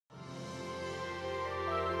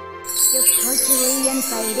You're cordially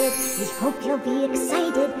invited. We hope you'll be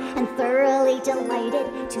excited and thoroughly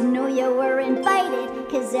delighted to know you were invited.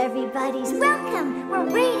 'Cause everybody's welcome. We're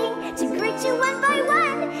waiting to greet you one by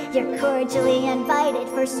one. You're cordially invited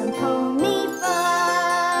for some pony fun.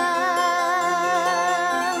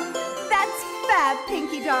 That's fab,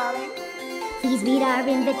 Pinky darling. Please read our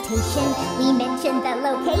invitation. We mentioned the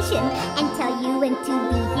location and tell you when to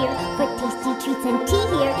be here for tasty treats and tea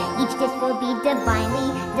here. Each dish will be divinely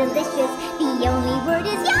delicious. The only word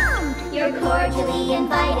is yum. You're cordially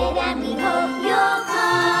invited and we hope you'll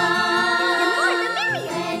come. The more the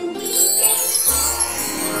merrier. When we sing.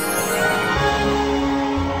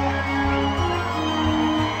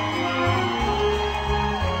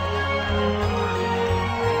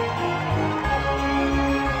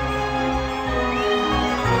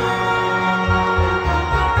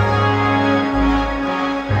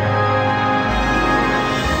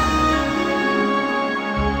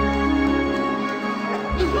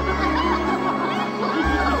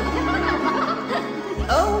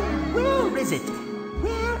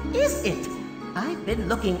 Where is it? I've been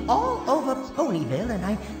looking all over Ponyville and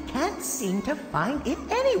I can't seem to find it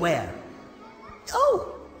anywhere.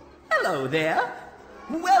 Oh, hello there.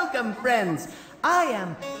 Welcome, friends. I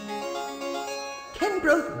am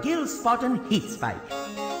Kenbroth Gillspot Heatspike.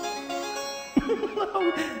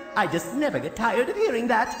 I just never get tired of hearing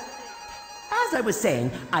that. As I was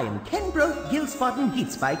saying, I am Kenbroth Gillspot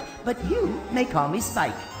Heatspike, but you may call me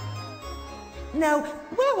Spike. Now,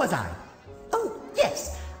 where was I? Oh,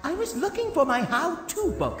 yes, I was looking for my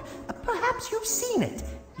how-to book. Perhaps you've seen it.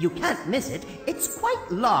 You can't miss it. It's quite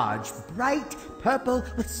large, bright purple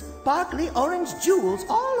with sparkly orange jewels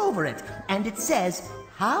all over it. And it says,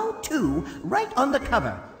 How To, right on the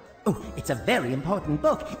cover. Oh, it's a very important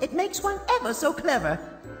book. It makes one ever so clever.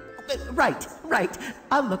 Right.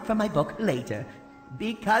 I'll look for my book later.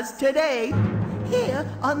 Because today, here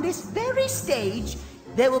on this very stage,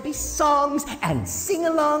 there will be songs and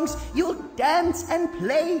sing-alongs. You'll dance and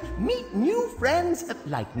play, meet new friends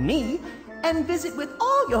like me, and visit with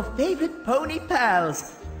all your favorite pony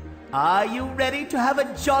pals. Are you ready to have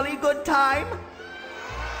a jolly good time?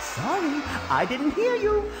 Sorry, I didn't hear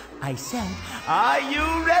you. I said, are you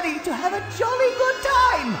ready to have a jolly good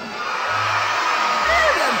time?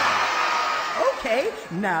 Brilliant! Okay,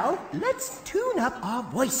 now let's tune up our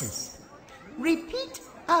voices. Repeat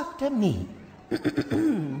after me.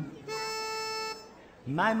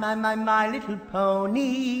 My little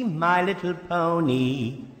pony, my little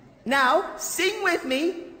pony. Now, sing with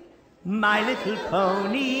me. My little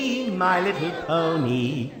pony, my little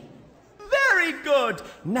pony. Very good.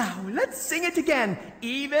 Now, let's sing it again,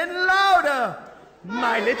 even louder.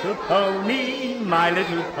 My little pony, my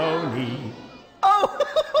little pony. Oh,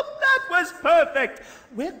 that was perfect.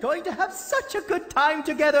 We're going to have such a good time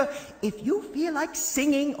together. If you feel like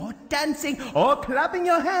singing or dancing or clapping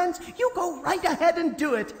your hands, you go right ahead and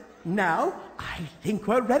do it. Now, I think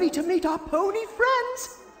we're ready to meet our pony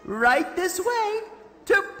friends. Right this way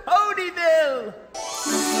to Ponyville.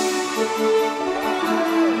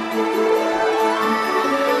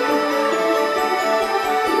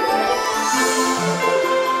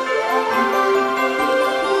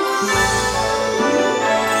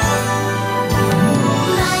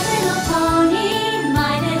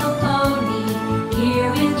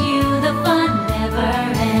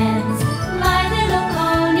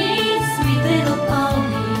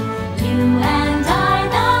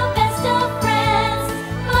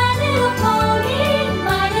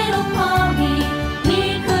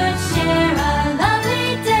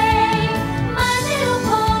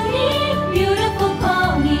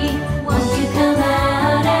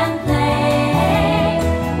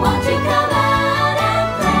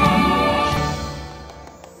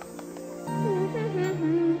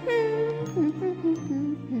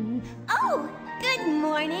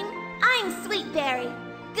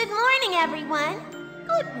 Everyone.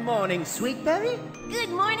 Good morning, Sweetberry. Good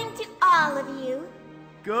morning to all of you.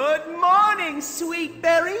 Good morning,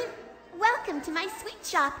 Sweetberry. Welcome to my sweet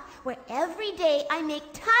shop, where every day I make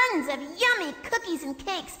tons of yummy cookies and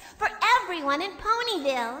cakes for everyone in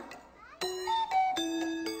Ponyville.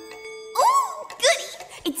 Oh, goody!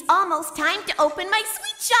 It's almost time to open my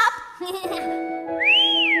sweet shop.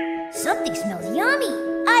 Something smells yummy.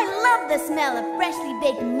 I love the smell of freshly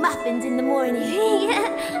baked muffins in the morning.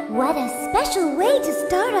 What a special way to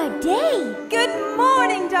start our day. Good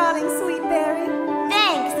morning, darling Sweetberry.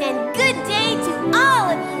 Thanks, and good day to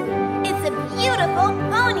all of you. It's a beautiful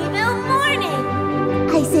Ponyville morning.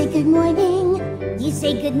 I say good morning. You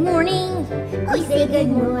say good morning. We say good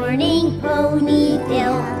morning,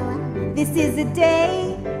 Ponyville. This is a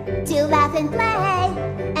day to laugh and play,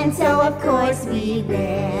 and so of course we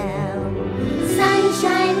will.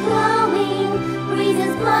 Sunshine glowing,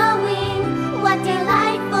 breezes blowing, what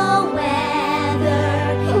delightful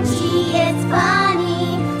weather. Gee, it's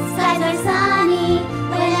funny, skies are sunny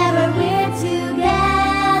whenever we're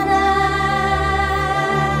together.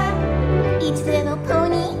 Each little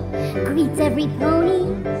pony greets every pony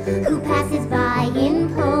who passes by in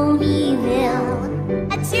Ponyville.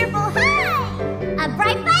 A cheerful hi, a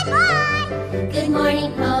bright bye-bye. Good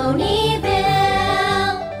morning, Ponyville.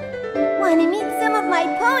 Want to meet some of my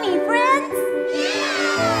pony friends?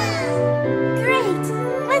 Yeah! Great,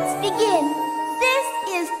 let's begin. This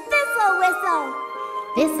is Thistle Whistle.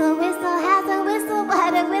 Thistle Whistle has a whistle,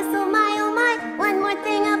 what a whistle, my oh my. One more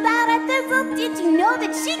thing about a thistle, did you know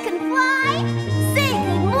that she can fly? Say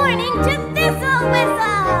good morning to Thistle Whistle.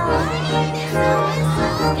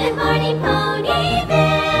 Good morning, Ponyville.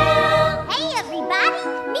 Hey everybody,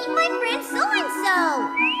 meet my friend so-and-so.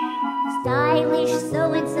 Stylish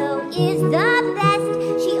so-and-so is the best.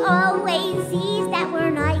 She always sees that we're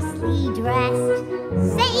nicely dressed.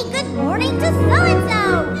 Say good morning to so-and-so.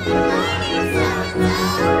 Good morning, so-and-so.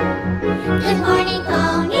 Good morning,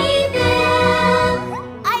 Ponyville.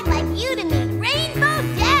 I'd like you to meet Rainbow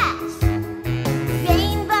Dash.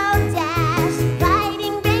 Rainbow Dash,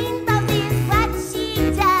 riding rainbows is what she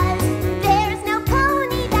does. There's no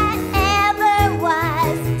pony that ever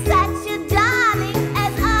was such a darling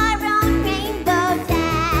as our own Rainbow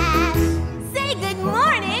Dash. Say good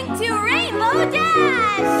morning to Rainbow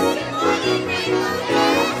Dash. Good morning, Rainbow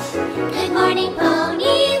Dash. Good morning,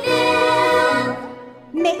 Ponyville.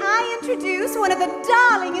 May I introduce one of the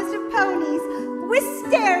darlingest of ponies,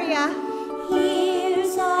 Wisteria.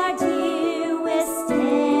 Here's our dear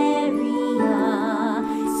Wisteria,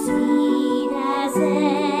 sweet as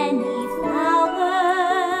any flower.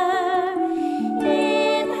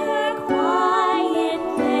 In her quiet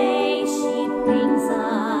play she brings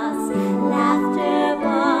us laughter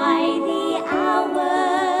by the hour.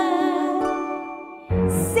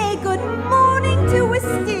 Say good morning to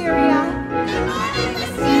Wisteria. Good morning,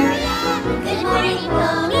 Wisteria. Good morning,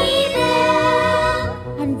 Ponyville.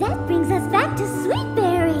 And that brings us back to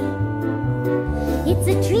Sweetberry. It's a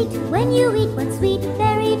treat when you eat what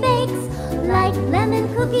Sweetberry bakes, like lemon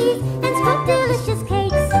cookies and smoked delicious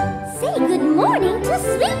cakes. Say good morning to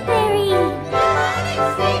Sweetberry. Good morning,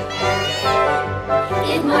 Sweetberry.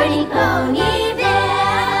 Good morning, Ponyville.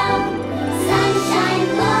 Sunshine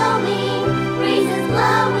glowing, breezes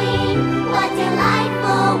blowing, what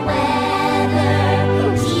delightful weather.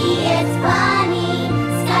 Gee, it's funny,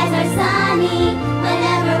 skies are sunny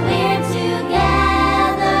whenever we're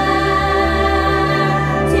together.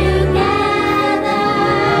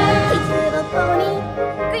 Each little pony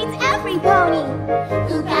greets every pony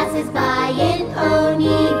who passes by in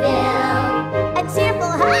Ponyville. A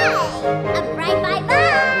cheerful hi, a bright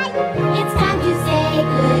bye-bye. It's time to say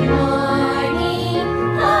good morning,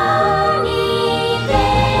 Ponyville.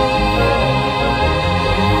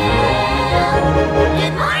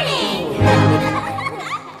 Good morning.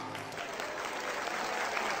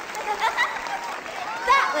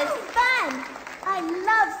 That was fun! I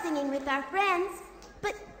love singing with our friends.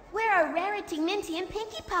 But where are Rarity, Minty, and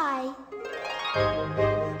Pinkie Pie?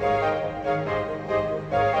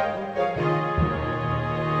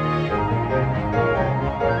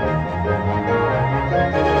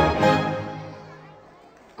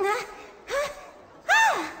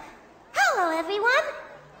 Hello, everyone.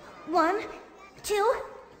 1, 2,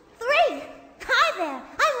 3. Hi there,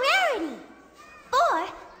 I'm Rarity. 4,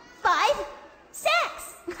 5, 6.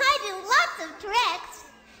 I do lots of tricks.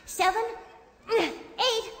 7, 8,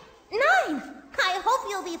 9. I hope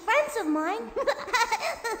you'll be friends of mine.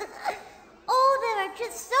 Oh, there are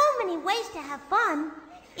just so many ways to have fun.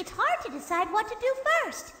 It's hard to decide what to do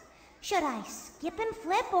first. Should I skip and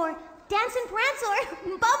flip, or dance and prance, or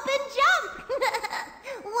bump and jump?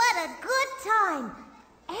 What a good time.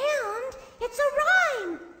 And it's a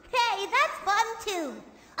rhyme. Hey, that's fun too.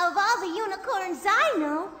 Of all the unicorns I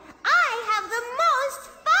know, I have the most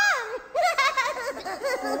fun.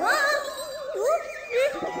 Uh-oh.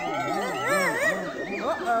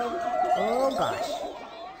 Oh, gosh.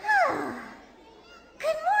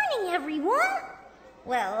 Good morning, everyone.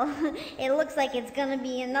 Well, it looks like it's gonna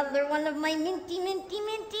be another one of my minty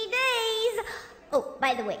days. Oh,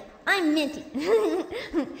 by the way, I'm Minty.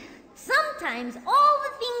 Sometimes all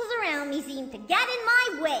the things around me seem to get in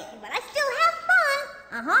my way, but I still have fun.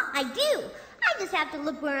 I do. I just have to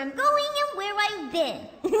look where I'm going and where I've been.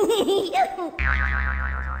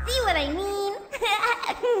 See what I mean?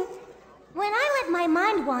 When I let my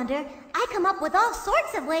mind wander, I come up with all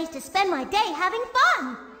sorts of ways to spend my day having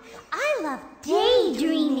fun. love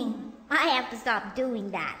daydreaming. I have to stop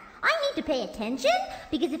doing that. I need to pay attention,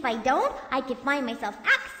 because if I don't, I could find myself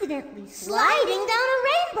accidentally Sliding down a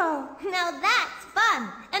rainbow. Now that's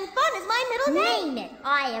fun. And fun is my middle name. Name it.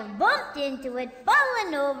 I have bumped into it,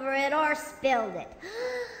 fallen over it, or spilled it.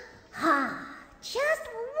 Just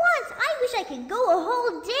once, I wish I could go a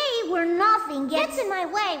whole day where nothing Gets in my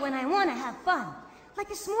way when I want to have fun. Like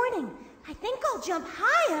this morning, I think I'll jump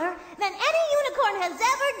higher than any unicorn has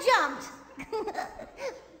ever jumped.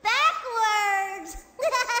 Backwards!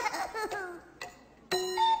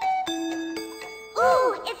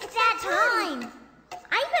 Ooh, it's that time!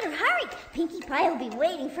 I better hurry. Pinkie Pie will be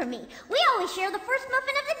waiting for me. We always share the first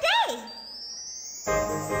muffin of the day.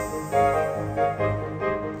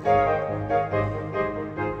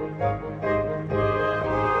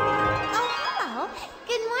 Oh, hello.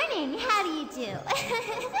 Good morning. How do you do?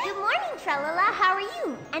 Good morning, Tralala. How are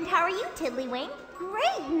you? And how are you, Tiddlywink?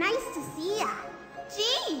 Great. Nice to see ya.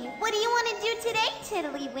 Gee, what do you want to do today,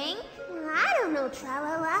 Tiddlywink? I don't know,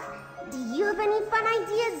 Tralala. Do you have any fun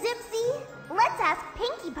ideas, Zipsy? Let's ask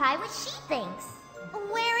Pinkie Pie what she thinks.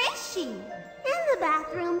 Where is she? In the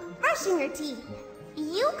bathroom, brushing her teeth.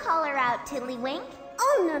 You call her out, Tiddlywink.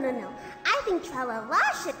 Oh, no. I think Tralala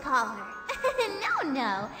should call her.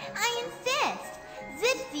 No. I insist.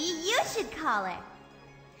 Zipsy, you should call her.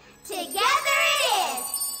 Together it is.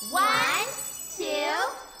 1, 2,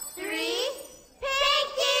 3.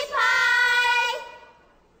 Pinkie Pie!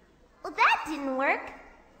 Well, that didn't work.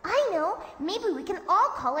 I know. Maybe we can all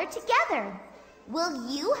call her together. Will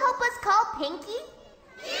you help us call Pinkie?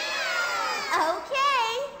 Yeah!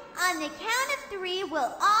 Okay. On the count of 3,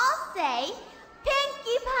 we'll all say,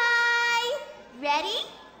 Pinkie Pie! Ready?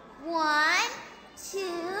 1, 2,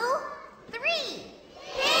 3.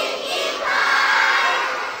 Pinkie Pie!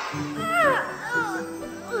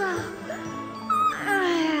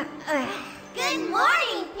 Good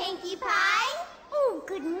morning, Pinkie Pie. Oh,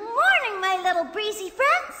 good morning, my little breezy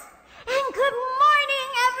friends. And good morning,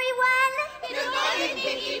 everyone. Good morning,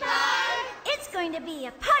 Pinkie Pie. It's going to be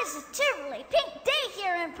a positively pink day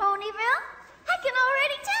here in Ponyville. I can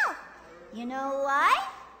already tell. You know why?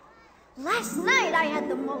 Last night I had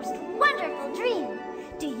the most wonderful dream.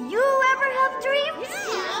 Do you ever have dreams?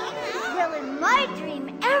 Yeah. Well, in my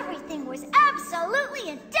dream, everything was absolutely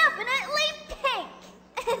and definitely pink.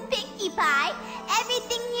 Pinkie Pie,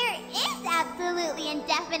 everything here is absolutely and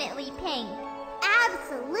definitely pink.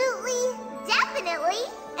 Absolutely, definitely,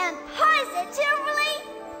 And positively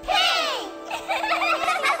pink!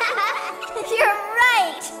 You're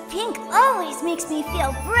right. Pink always makes me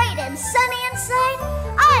feel bright and sunny inside.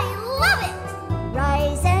 I love it.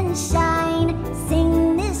 Rise and shine,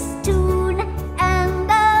 sing this tune,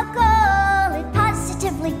 and I'll call it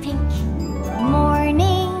positively pink.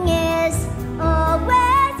 Morning is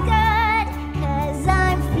always good, 'cause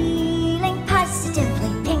I'm feeling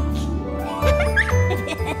positively pink.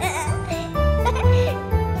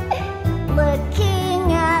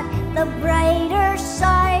 Looking at the brighter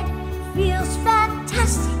side feels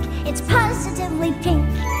fantastic. It's positively pink.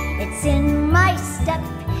 It's in my step,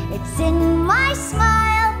 it's in my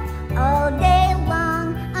smile. All day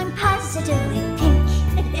long, I'm positively pink.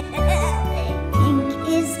 Pink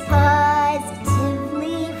is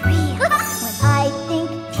positively real. When I think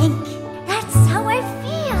pink, that's how I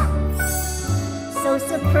feel. So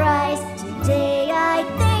surprised today, I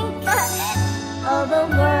think all the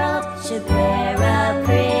world should wear a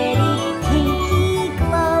pretty pinky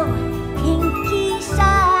glow. Pinky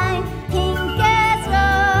shine, pink as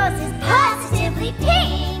roses, positively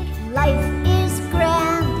pink. Life is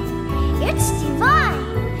grand, it's divine,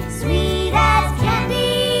 sweet as can be.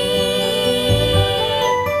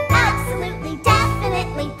 Absolutely,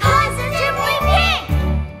 definitely, positively pink.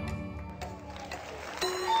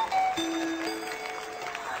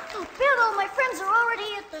 I bet all my friends are already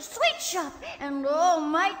at the sweet shop, and oh,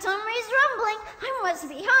 my tummy's rumbling. I must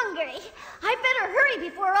be hungry. I better hurry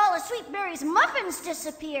before all of Sweet Berry's muffins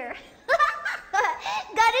disappear.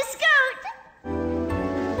 Gotta scoot!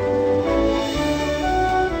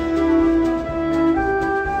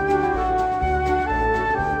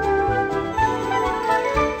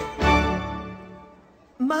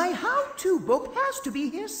 My how-to book has to be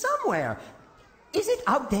here somewhere. Is it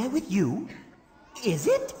out there with you? Is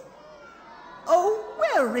it? Oh,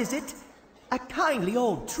 where is it? A kindly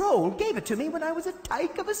old troll gave it to me when I was a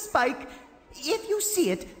tyke of a spike. If you see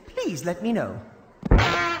it, please let me know.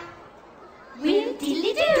 Will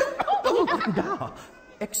diddly-do.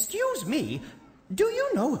 Excuse me, do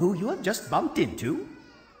you know who you have just bumped into?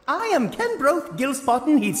 I am Kenbroth Gilspot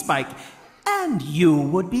and Heathspike, and you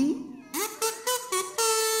would be?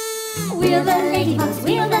 We're the ladybugs,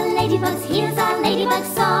 we're the ladybugs. ladybugs, here's our ladybug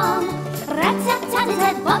song.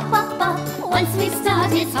 Rat-tat-tat-tat, bop-bop-bop. Once we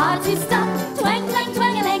start, it's hard to stop. Twang-lang,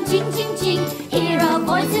 twang-a-lang, ching-ching-ching. Hear our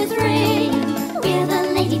voices ring. We're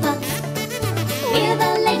the ladybugs. We're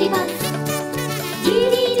the ladybugs.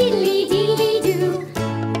 Dee-dee-dee-dee-dee-dee-doo.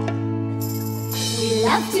 We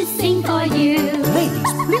love to sing for you.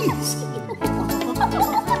 Ladies, please.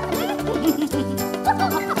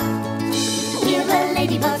 We're the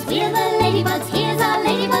ladybugs, we're the ladybugs, here's our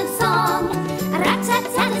ladybug song.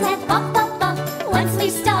 Rat-tat-tat-tat, bop-bop-bop. Once we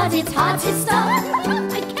start, it's hard to stop.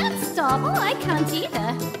 I can't stop. Oh, I can't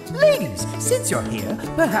either. Ladies, since you're here,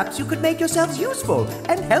 perhaps you could make yourselves useful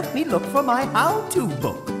and help me look for my how-to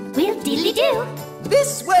book. We'll diddly-do.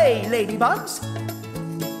 This way, ladybugs.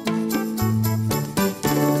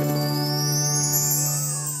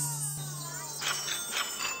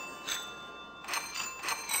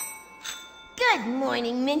 Good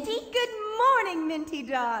morning, Minty. Good morning, Minty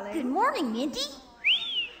darling. Good morning, Minty.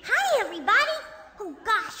 Hi, everybody. Oh,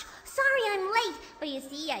 gosh. Sorry I'm late, but you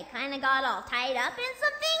see, I kind of got all tied up in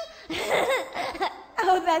something.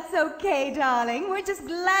 Oh, that's okay, darling. We're just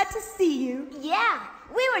glad to see you. Yeah,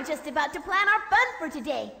 we were just about to plan our fun for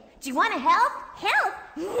today. Do you want to help? Help?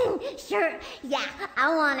 Sure. Yeah,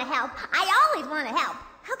 I want to help. I always want to help.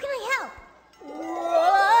 How can I help?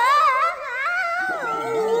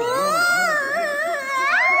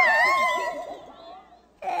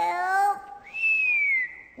 Help.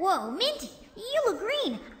 Whoa, Minty, you look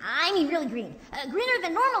green. I mean really green. Greener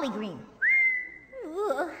than normally green.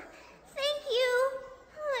 Ooh, thank you.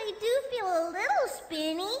 I do feel a little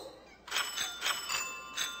spinny.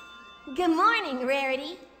 Good morning,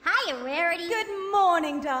 Rarity. Hiya, Rarity. Good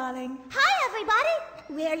morning, darling. Hi, everybody.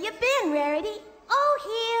 Where you been, Rarity? Oh,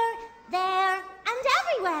 here, there, and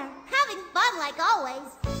everywhere. Having fun like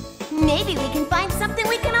always. Maybe we can find something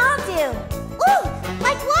we can all do. Ooh,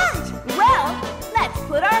 like what? Well, let's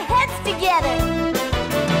put our heads together.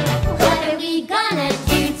 What are we gonna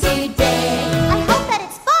do today? I hope that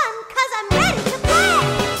it's fun, 'cause I'm ready to play.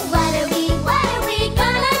 What are we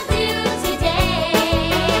gonna do today?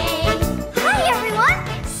 Hi, everyone.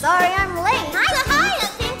 Sorry I'm late. Hiya,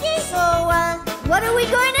 Pinky. So, what are we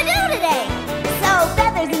going to do today? So,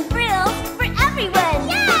 feathers and frills for everyone.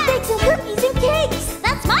 Yeah. Bake some cookies and cakes.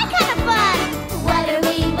 That's my kind of fun. What are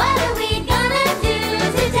we gonna do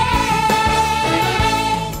today?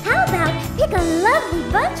 How about pick a lovely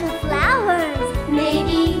bunch of flowers?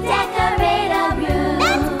 Maybe decorate our room.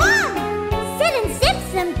 That's fun. Sit and sip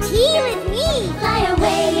some tea with me. Fly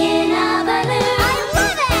away in a balloon. I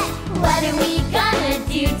love it. What are we gonna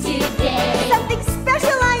do today? Something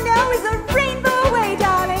special I know is a rainbow away,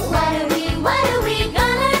 darling. What are we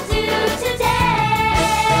gonna do today?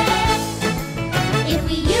 If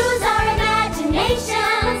we use our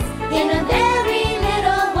imaginations in a very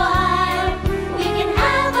little while, we can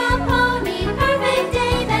have a pony perfect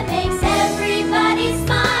day that makes everybody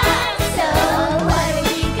smile. So what are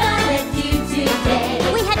we gonna do today?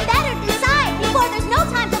 We had better decide before there's no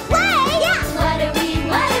time to play. Yeah. What are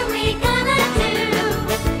we gonna do?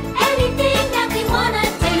 Anything that we wanna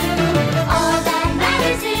do. All that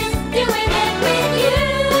matters is doing it with you.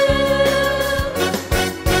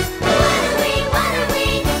 What are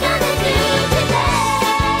we gonna do today?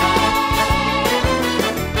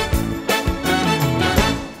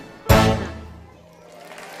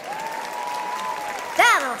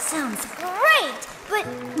 That all sounds great, but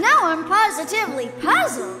now I'm positively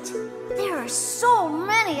puzzled. There are so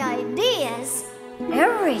many ideas.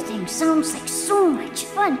 Everything sounds like so much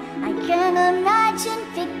fun. I can't imagine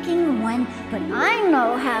picking one, but I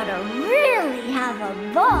know how to really have a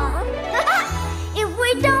ball. If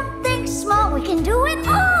we don't think small, we can do it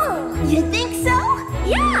all. You think so?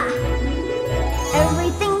 Yeah.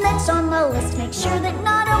 Everything that's on the list, make sure that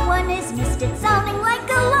not a one is missed. It's sounding like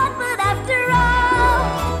a lot, but after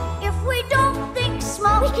all, if we don't think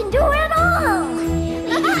small, we can do it all. We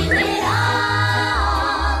can do it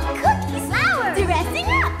all. Cookies, flowers, dressing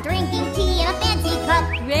up, drinking tea in a fancy cup.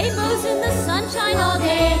 Rainbows in the sunshine all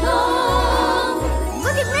day long.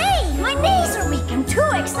 Look at me! My knees are weak. I'm too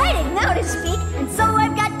excited now to speak, and so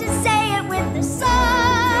I've got to say it with the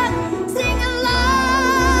song. Sing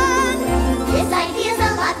along. This idea's a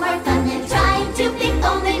lot more fun than trying to pick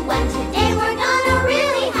only one. Today we're gonna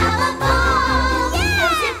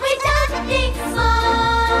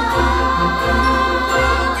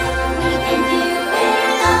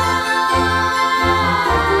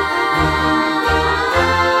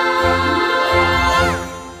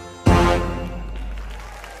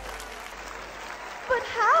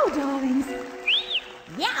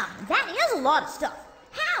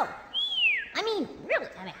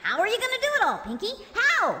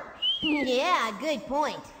Yeah, good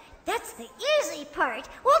point. That's the easy part.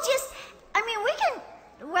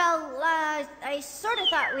 I sort of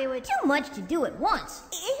thought we would... Too much to do at once.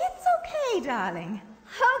 It's okay, darling.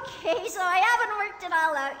 Okay, so I haven't worked it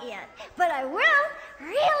all out yet. But I will.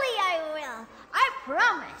 Really, I will. I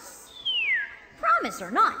promise. Promise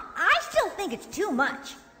or not, I still think it's too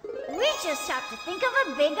much. We just have to think of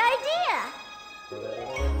a big idea.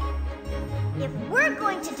 If we're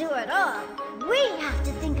going to do it all, we have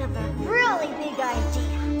to think of a really big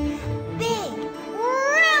idea. Big.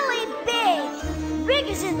 Really big. Big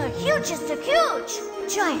as in the hugest of huge.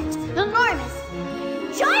 Giant. Enormous.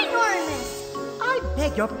 Ginormous. I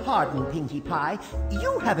beg your pardon, Pinkie Pie.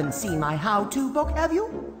 You haven't seen my how-to book, have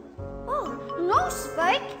you? Oh, no,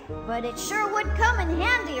 Spike. But it sure would come in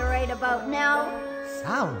handy right about now.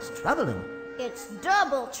 Sounds troubling. It's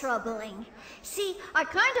double troubling. See, I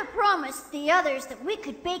kind of promised the others that we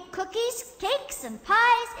could bake cookies, cakes, and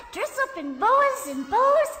pies, dress up in boas and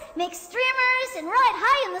bows, make streamers, and ride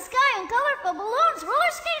high in the sky on colorful balloons,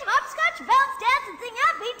 roller skate, hopscotch, bounce, dance, and sing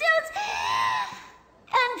happy tunes,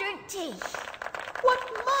 and drink tea. What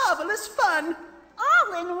marvelous fun!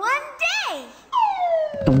 All in one day.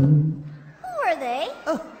 Who are they?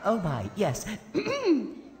 Oh my, yes.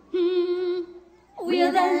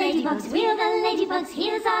 We're the ladybugs, we're the ladybugs,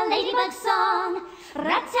 here's our ladybug song.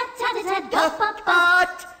 Rat-tat-tat-tat,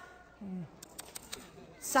 go-pop-pop.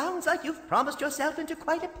 Sounds like you've promised yourself into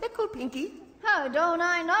quite a pickle, Pinkie. Oh, don't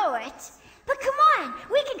I know it? But come on,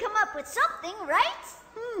 we can come up with something, right?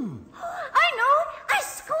 I know, a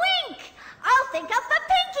squink! I'll think up a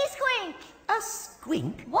pinky squink. A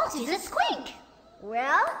squink? What is a squink?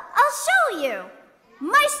 Well, I'll show you.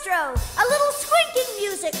 Maestro, a little squinking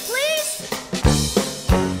music, please.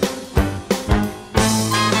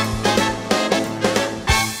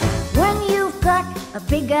 When you've got a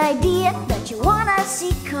big idea that you want to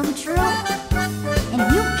see come true,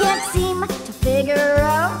 and you can't seem to figure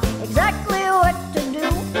out exactly what to do,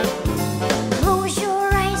 close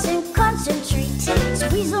your eyes and concentrate,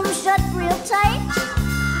 squeeze them shut real tight.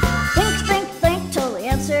 Think till the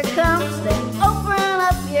answer comes, then open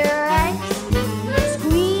up your eyes.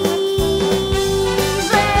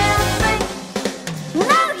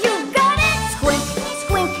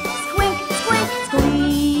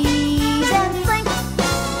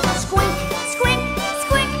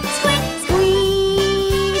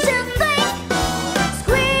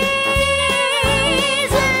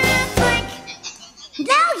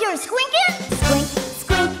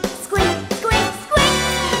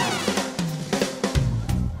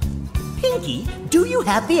 Do you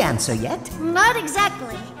have the answer yet? Not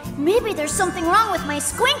exactly. Maybe there's something wrong with my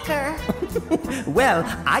squinker. Well,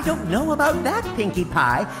 I don't know about that, Pinkie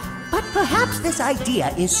Pie, but perhaps this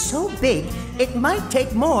idea is so big it might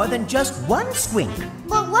take more than just one squink.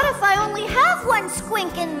 But what if I only have one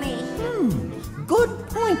squink in me? Good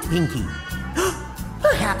point, Pinkie.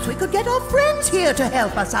 Perhaps we could get our friends here to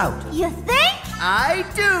help us out. You think? I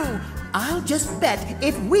do. I'll just bet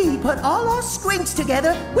if we put all our squinks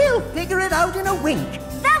together, we'll figure it out in a wink.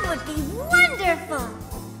 That would be wonderful.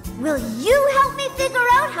 Will you help me figure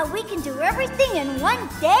out how we can do everything in one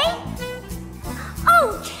day?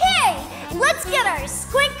 Okay, let's get our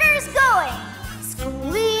squinkers going.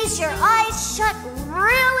 Squeeze your eyes shut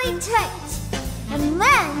really tight. And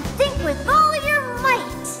then think with all your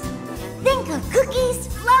might. Think of cookies,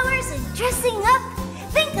 flowers, and dressing up.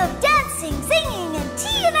 Think of dancing, singing, and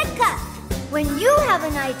tea in a cup. When you have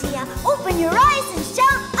an idea, open your eyes and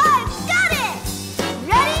shout, I've got it!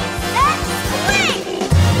 Ready, set, swing!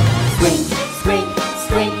 Swing, swing,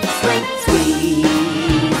 swing, swing,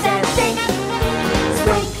 squeeze and think.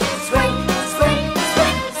 Swing, swing, swing,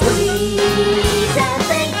 swing, squeeze and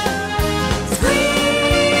think.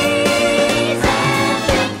 Squeeze and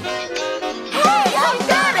think. Hey, I've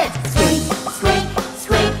got it! Swing, swing,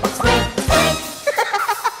 swing, swing, swing.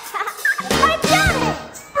 I've got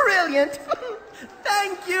it! Brilliant!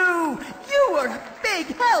 Thank you! You were a big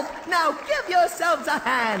help! Now give yourselves a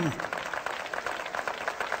hand!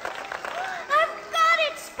 I've got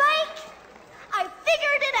it, Spike! I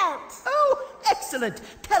figured it out! Oh, excellent!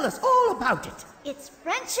 Tell us all about it! It's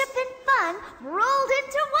friendship and fun rolled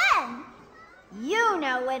into one! You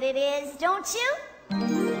know what it is, don't you?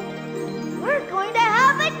 We're going to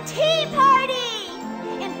have a tea party!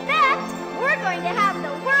 In fact, we're going to have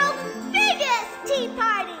the world's biggest tea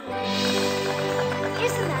party!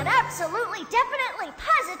 Isn't that absolutely, definitely,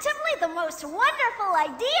 positively the most wonderful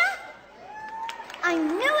idea? I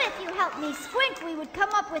knew if you helped me squink, we would come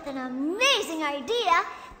up with an amazing idea.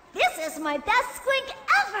 This is my best squink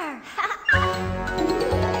ever!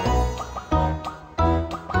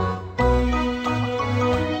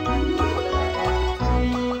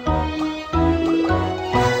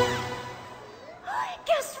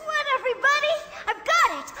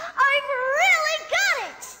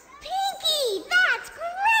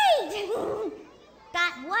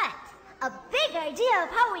 A big idea of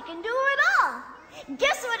how we can do it all.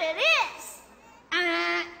 Guess what it is?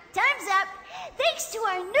 Time's up. Thanks to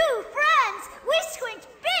our new friends, we squinked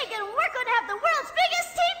big and we're going to have the world's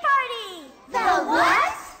biggest tea party. The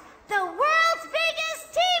what? The world's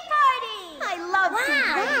biggest tea party. I love tea.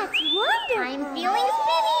 That's wonderful. I'm feeling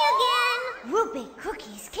spinny again. We'll bake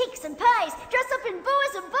cookies, cakes, and pies, dress up in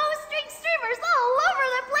boas and bowstring streamers all over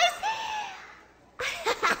the place.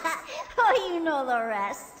 Oh, you know the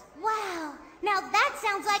rest. Wow, now that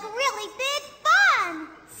sounds like really big fun!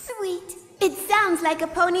 Sweet. It sounds like a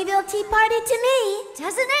Ponyville tea party to me.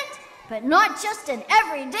 Doesn't it? But not just an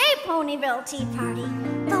everyday Ponyville tea party.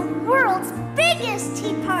 The world's biggest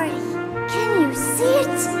tea party. Can you see it?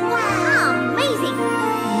 Wow, amazing.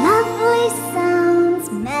 Lovely sounds,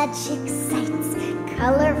 magic sights,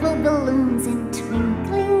 colorful balloons and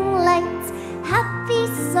twinkling lights, happy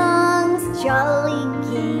songs, jolly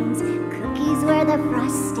games, cookies where the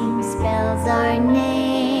frosting spells our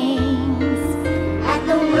names. At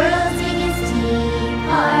the world's biggest tea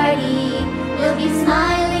party, we'll be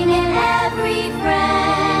smiling at every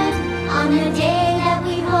friend. On the day that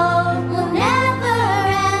we hope will never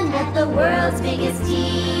end, at the world's biggest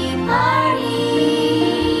tea party.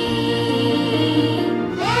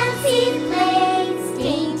 Fancy plates,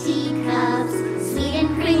 dainty cups, sweet and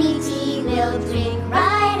creamy tea we'll drink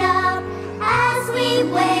right up as we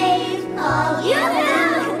wave, call you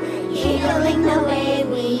now, giggling the way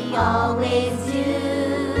we always do.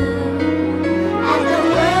 At the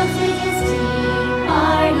world's biggest tea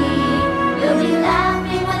party, we'll be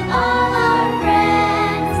laughing with all our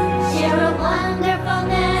friends, share a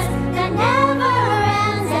wonderfulness that never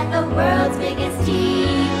ends at the world's biggest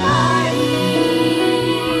tea party.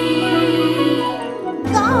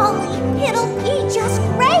 Golly, it'll be just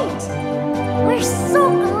great. We're so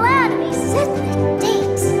glad we set the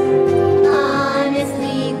date.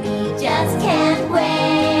 Honestly, we just can't wait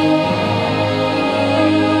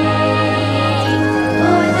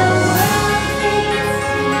for the world's biggest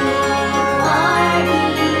tea party.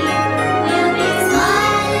 We'll be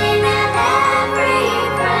smiling at every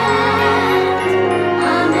friend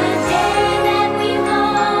on the day that we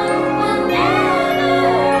hope will never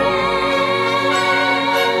end.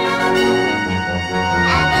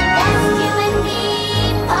 At the best you and me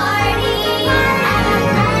party, at a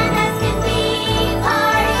grand as can be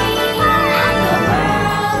party, at the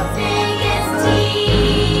world's biggest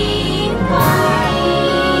tea party.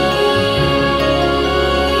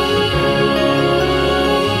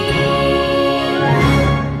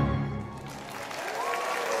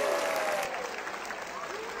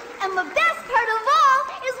 And the best part of all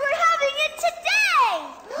is we're having it today.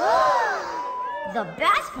 The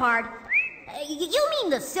best part? You mean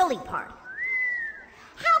the silly part.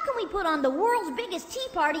 How can we put on the world's biggest tea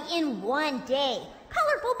party in one day?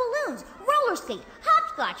 Colorful balloons, roller skate,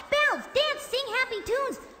 hopscotch, bounce, dance, sing happy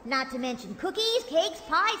tunes. Not to mention cookies, cakes,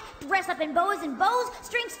 pies, dress up in boas and bows,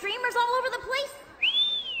 string streamers all over the place.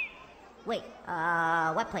 Wait,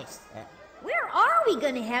 what place? Where are we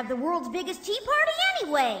gonna have the world's biggest tea party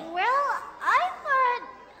anyway? Well, I thought,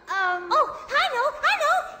 Oh, I know!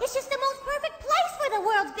 It's just the most perfect place for the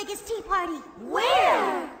world's biggest tea party.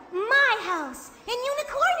 Where? My house in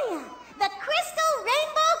Unicornia, the Crystal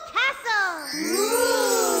Rainbow Castle.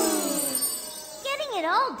 Getting it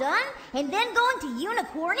all done and then going to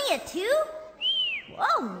Unicornia too?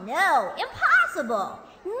 Oh no, impossible.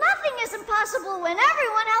 Nothing is impossible when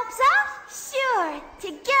everyone helps out. sure,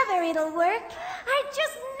 together it'll work. I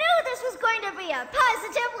just knew this was going to be a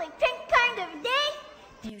positively pink kind of day.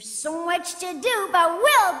 There's so much to do, but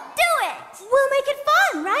we'll do it! We'll make it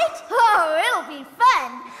fun, right? Oh, it'll be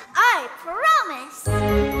fun! I promise!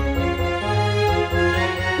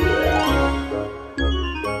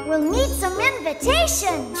 We'll need some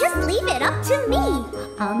invitations. Just leave it up to me.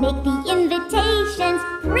 I'll make the invitations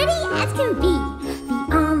pretty as can be. The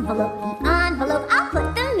envelope, I'll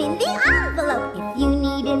put them in the envelope. If you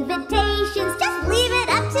need invitations, just leave it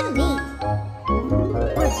up to me.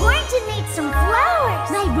 We're going to need some flowers.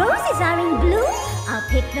 My roses are in bloom. I'll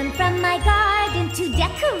pick them from my garden to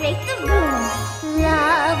decorate the room.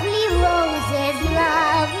 Lovely roses,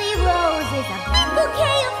 a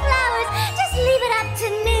bouquet of flowers. Just leave it up to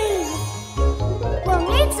me. We'll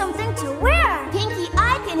need something to wear. Pinky,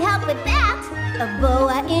 I can help with that. A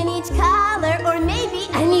boa in each color, or maybe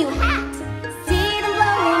a new hat. See them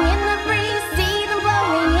blowing in the breeze, see them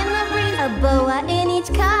blowing in the breeze. A boa in each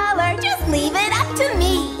color, just leave it up to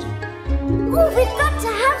me. Oh, we've got to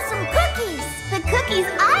have some cookies. The cookies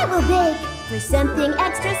I will bake. For something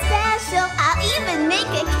extra special, I'll even make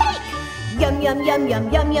a cake. Yum, yum, yummy, yum,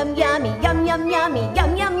 yum, yummy, yum, yum, yummy,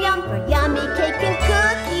 yum, yum, yum. For yummy cake and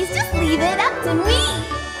cookies, just leave to me.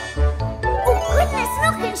 Oh goodness,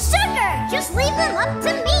 milk and sugar! Just leave them up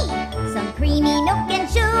to me. Some creamy milk and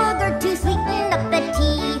sugar to sweeten up the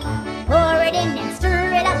tea. Pour it in and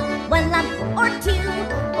stir it up, 1 lump or 2.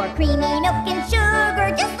 For creamy milk and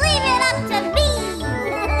sugar, just leave it up to me.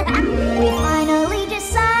 We finally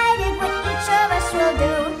decided what each of us will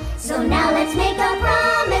do. So now let's make a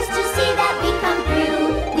promise to see that we come through.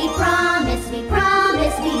 We promise, we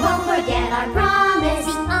won't forget our promise.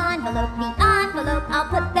 The envelope, I'll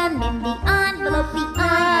put them in the envelope. The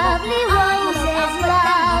lovely roses,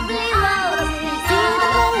 lovely roses. See the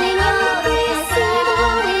blowing in the breeze, see the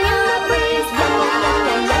blowing in the breeze.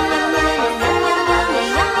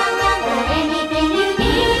 Anything you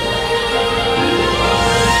need,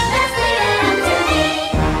 just leave it up to me.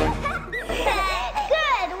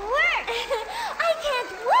 Good work! I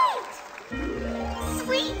can't wait!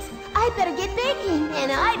 Sweet! I better get baking. And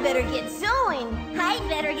I better get sewing. I'd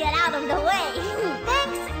better get out of the way.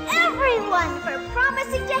 Thanks everyone for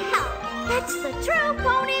promising to help. That's the true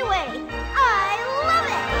pony way. I love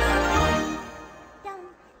it! Dum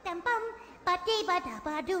dum bum ba dee ba da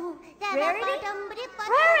ba doo.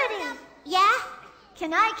 Rarity! Yeah?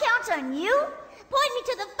 Can I count on you? Point me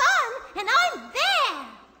to the fun and I'm there!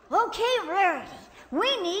 Okay, Rarity. We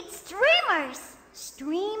need streamers.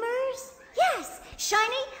 Streamers? Yes,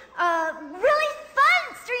 shiny, really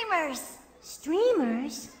fun streamers.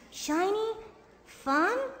 Streamers? Shiny?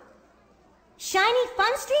 Fun? Shiny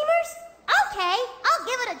fun streamers? Okay, I'll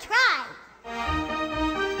give it a try.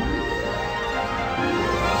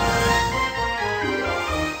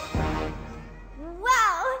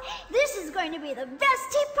 Wow, this is going to be the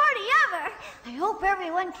best tea party ever. I hope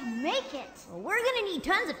everyone can make it. We're gonna need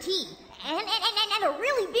tons of tea and a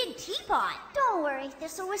really big teapot. Don't worry,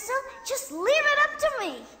 Thistle Whistle. Just leave it up to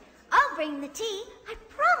me. I'll bring the tea, I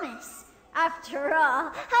promise. After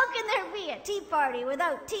all, how can there be a tea party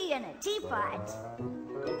without tea in a teapot?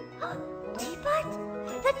 Teapot?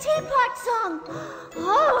 The teapot song!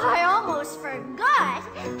 Oh, I almost forgot.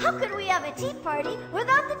 How could we have a tea party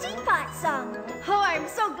without the teapot song? Oh, I'm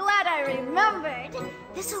so glad I remembered.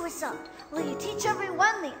 Thistle Whistle, will you teach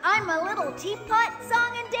everyone the I'm a Little Teapot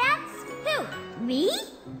song and dance? Who? Me?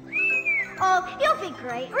 Oh, you'll be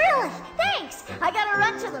great. Really? Thanks. I gotta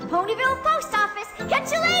run to the Ponyville post office.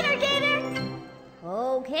 Catch you later, Gator.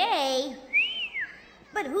 Okay.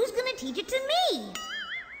 But who's gonna teach it to me?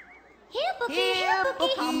 Here, Bookie, Here,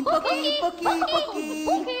 Bookie.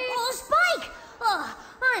 Oh, Spike! Oh,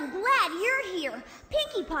 I'm glad you're here.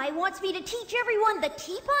 Pinkie Pie wants me to teach everyone the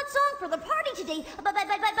teapot song for the party today, but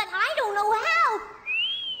I don't know how.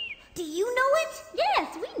 Do you know it?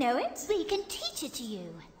 Yes, we know it. We can teach it to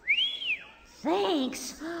you.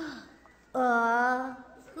 Thanks. Who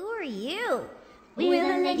are you? We're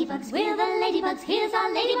the ladybugs, here's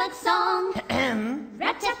our ladybug song.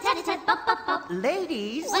 Rat-tat-tat-tat-bop-bop-bop.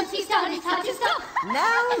 Ladies, Once we start, it's hard to stop.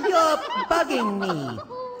 now you're bugging me.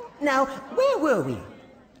 Now, where were we?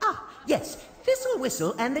 Ah, yes, Thistle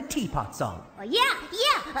Whistle and the Teapot Song. Yeah,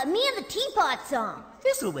 me and the teapot song.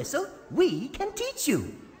 Thistle Whistle, we can teach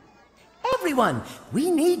you. Everyone,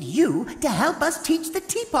 we need you to help us teach the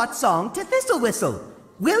Teapot Song to Thistle Whistle.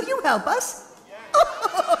 Will you help us?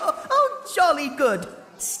 Oh, jolly good.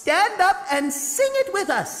 Stand up and sing it with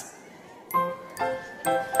us.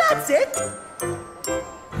 That's it.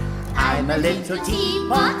 I'm a little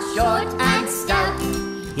teapot, short and stout.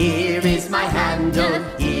 Here is my handle,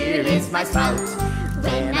 here is my spout.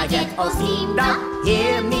 When I get all steamed up,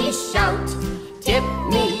 hear me shout. Tip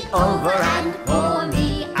me over and pour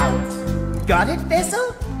me out. Got it,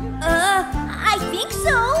 Thistle? I think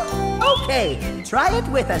so. Okay, try it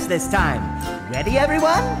with us this time. Ready,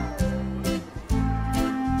 everyone?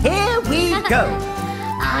 Here we go.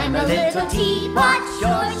 I'm a little teapot,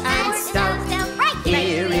 short and stout.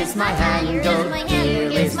 Here is my handle, here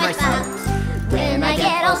is my spout. When I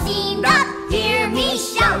get all steamed up, hear me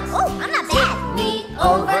shout. Oh, I'm not bad. Tip me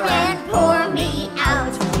over and pour me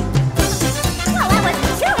out. Well, that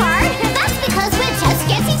wasn't too hard. That's because we're just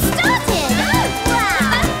getting started.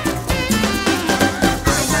 Wow.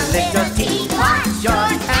 I'm a little teapot,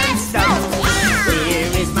 short and stout. Here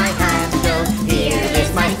is my handle, here is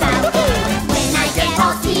my spout. When I get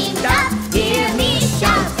all steamed up, hear me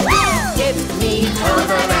shout. Tip me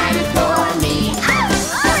over and pour me out.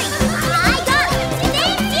 I got it.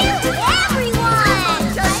 Thank you, everyone.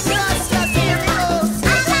 Just here it goes.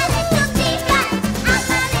 I'm a little teapot.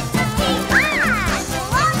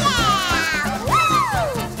 Oh, yeah. Woo.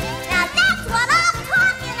 Now that's what I'm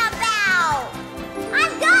talking about.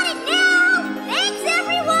 I've got it now. Thanks,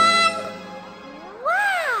 everyone.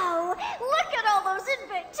 Wow! Look at all those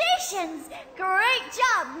invitations. Great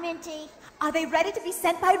job, Minty. Are they ready to be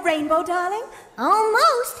sent by Rainbow, darling?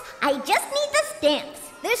 Almost. I just need the stamps.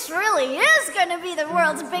 This really is gonna be the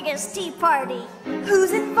world's biggest tea party.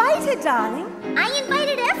 Who's invited, darling? I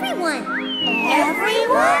invited everyone.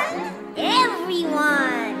 Everyone?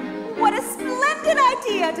 Everyone. What a splendid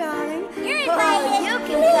idea, darling. You're invited. You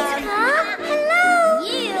can Please come. Hello.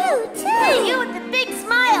 You too. Hey, you with the big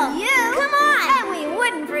smile. You. Come on. And we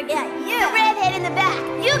wouldn't forget you. The redhead in the back.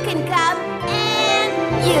 You can come. And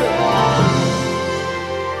you.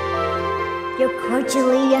 You're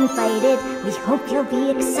cordially invited. We hope you'll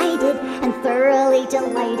be excited and thoroughly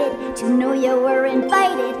delighted to know you were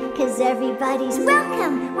invited. 'Cause everybody's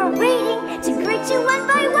welcome. We're waiting to greet you one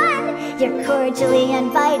by one. You're cordially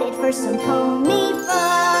invited for some pony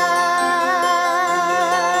fun.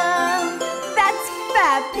 That's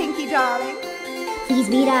fab, Pinky, darling. Please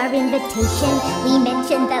read our invitation. We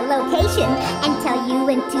mentioned the location and tell you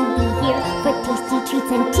when to be here for tasty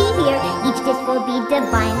treats and tea here. Each dish will be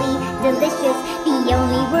divinely delicious. The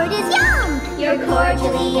only word is yum. You're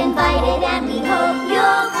cordially invited and we hope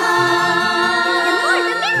you'll come. The more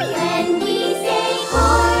the merrier. When we say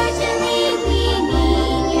cordially, we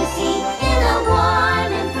mean, you see, in a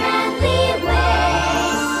warm and friendly way.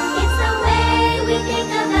 It's the way we think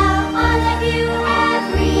about all of you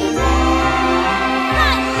every day.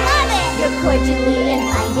 I love it. You're cordially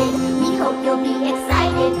invited. We hope you'll be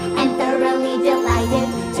excited and thoroughly delighted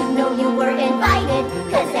to know you were invited.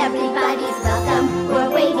 'Cause everybody's welcome. We're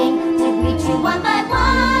waiting to greet you one by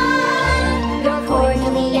one. You're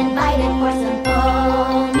cordially invited for some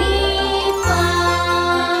pony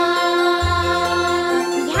fun.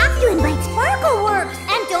 We have to invite Sparkle Works.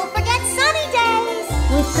 And don't forget Sunny Days.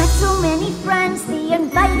 We've got so many friends, the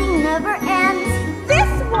inviting never ends.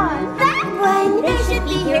 This one, that one, They should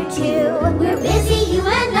be here too. We're busy, you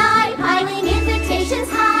and I, piling invitations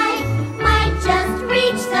high. Might just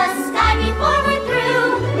reach the sky before we're through.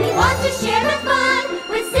 We want to share the fun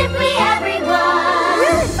with simply everyone.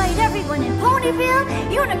 we'll invite everyone in Ponyville,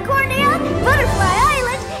 Unicornia, Butterfly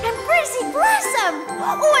Island, and Breezy Blossom.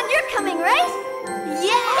 Oh, and you're coming, right?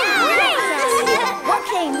 Yeah!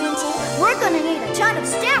 Okay, Minty, we're gonna need a ton of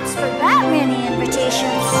stamps for that many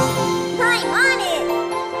invitations. I'm on it.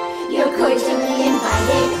 You're cordially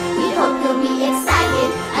invited. We hope you'll be excited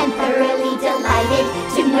and thoroughly delighted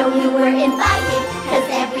to know you were invited. 'Cause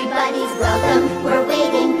everybody's welcome. We're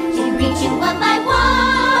waiting to greet you one by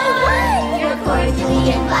one. You're cordially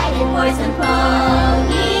invited for some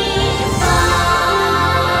pony fun.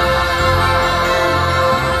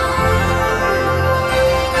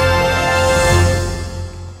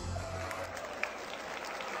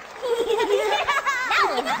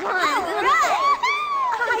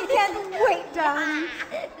 I can't wait, darling.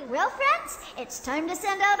 Well, friends, it's time to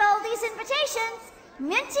send out all these invitations.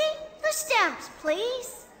 Minty, the stamps,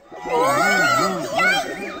 please.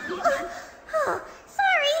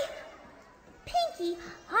 Sorry. Pinky,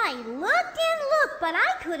 I looked and looked, but I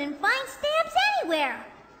couldn't find stamps anywhere.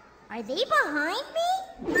 Are they behind me?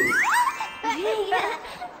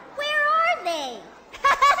 Where are they?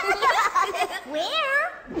 Where?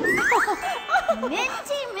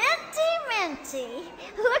 Minty, Minty, Minty.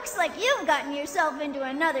 Looks like you've gotten yourself into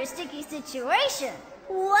another sticky situation.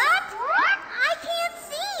 What? I can't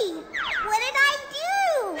see. What did I do?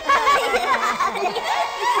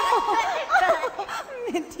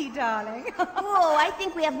 Minty, darling. Whoa, I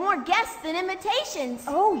think we have more guests than invitations.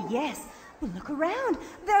 Oh, yes. Well, look around.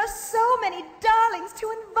 There are so many darlings to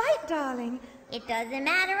invite, darling. It doesn't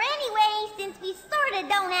matter anyway, since we sorta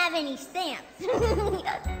don't have any stamps.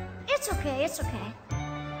 It's okay, it's okay.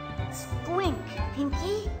 Squink,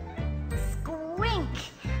 Pinky. Squink.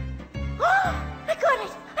 I got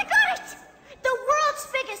it! I got it! The world's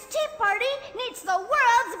biggest tea party needs the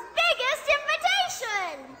world's biggest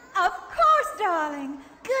invitation! Of course, darling.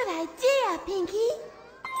 Good idea, Pinky.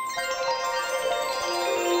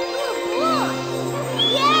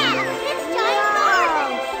 Yeah, it's Giant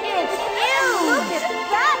Norman! It's you. Look at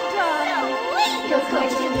that, darling. You're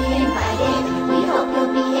cordially invited. We hope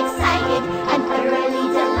you'll be excited and thoroughly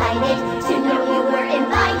delighted to know you were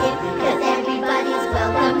invited. 'Cause everybody's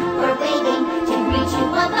welcome. We're waiting to greet you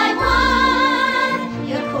one by one.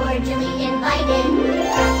 You're cordially invited.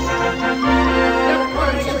 You're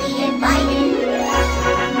cordially invited.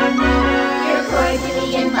 You're cordially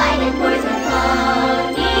invited for some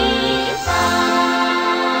pony fun.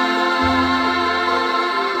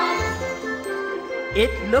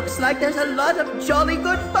 It looks like there's a lot of jolly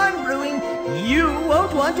good fun brewing. You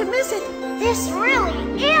won't want to miss it. This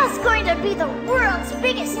really is going to be the world's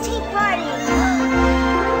biggest tea party!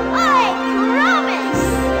 I promise!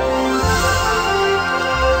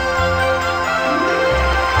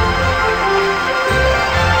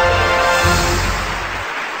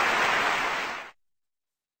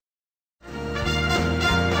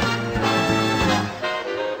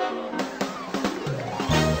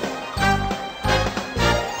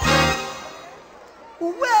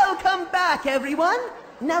 Welcome back, everyone.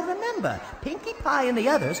 Now remember, Pinkie Pie and the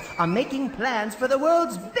others are making plans for the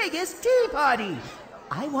world's biggest tea party.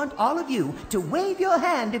 I want all of you to wave your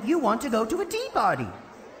hand if you want to go to a tea party.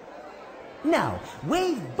 Now,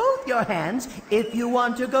 wave both your hands if you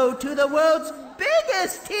want to go to the world's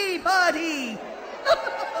biggest tea party.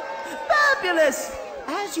 Fabulous!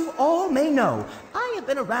 As you all may know, I have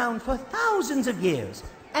been around for thousands of years,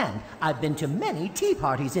 and I've been to many tea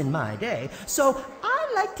parties in my day, so I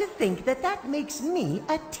like to think that that makes me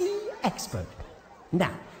a tea expert.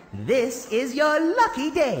 Now, this is your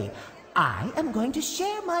lucky day. I am going to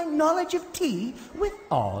share my knowledge of tea with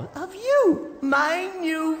all of you, my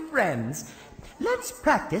new friends. Let's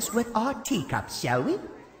practice with our teacups, shall we?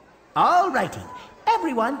 All righty.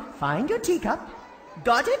 Everyone, find your teacup.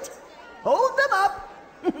 Got it? Hold them up.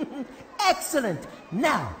 Excellent.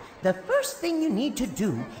 Now, the first thing you need to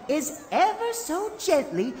do is ever so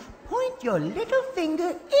gently point your little finger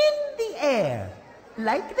in the air.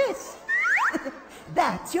 Like this.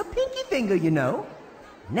 That's your pinky finger, you know.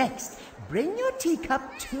 Next, bring your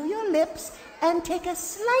teacup to your lips and take a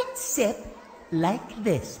slight sip like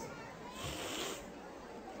this.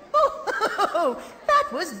 Oh,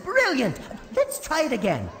 that was brilliant. Let's try it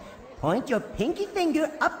again. Point your pinky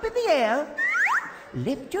finger up in the air,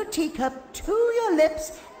 lift your teacup to your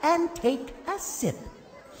lips, and take a sip.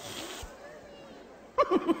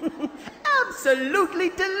 Absolutely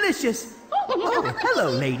delicious. Oh, hello,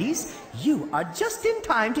 ladies. You are just in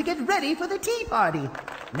time to get ready for the tea party.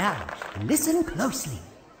 Now, listen closely.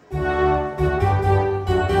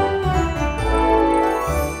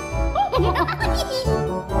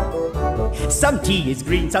 Some tea is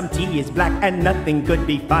green, some tea is black, and nothing could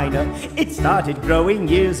be finer. It started growing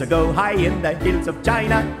years ago, high in the hills of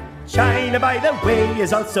China. China, by the way,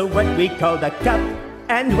 is also what we call the cup.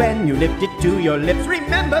 And when you lift it to your lips,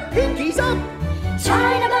 remember, pinky's up.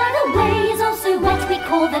 China, by the way, is also what we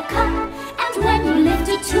call the cup. And when you lift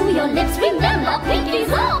it to your lips, remember,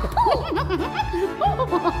 pinky's up.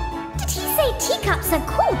 Did he say teacups are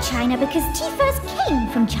called China because tea first came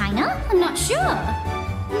from China? I'm not sure.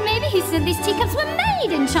 Maybe he said these teacups were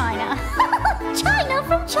made in China. China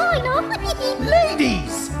from China.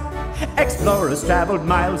 Ladies! Explorers traveled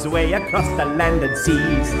miles away across the land and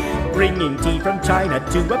seas, bringing tea from China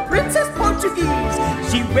to a princess Portuguese.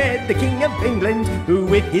 She wed the King of England, who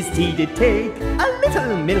with his tea did take a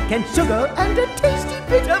little milk and sugar and a tasty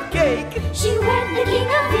bit of cake. She wed the King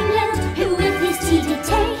of England, who with his tea did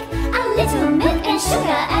take a little milk and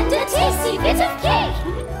sugar and a tasty bit of cake.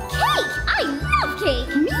 Cake! I love cake.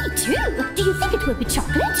 Me too. Do you think it will be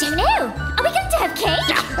chocolate? Don't know. Are we going to have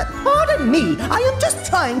cake? Pardon me, I am just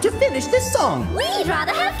trying to finish this song. We'd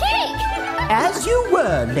rather have cake. As you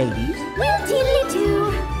were, ladies. We'll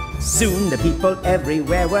diddly-do. Soon the people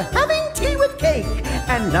everywhere were having tea with cake,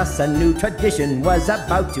 and thus a new tradition was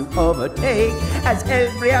about to overtake. As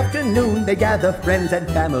every afternoon they gather friends and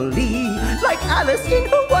family, like Alice in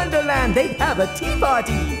her Wonderland, they'd have a tea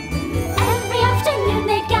party. Every afternoon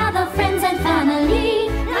they'd gather friends and family,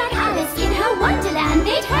 like Alice in her Wonderland,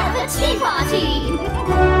 they'd have a tea party.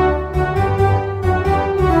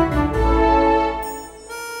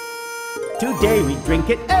 Today we drink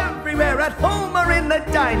it everywhere, at home or in the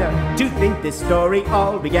diner. To think this story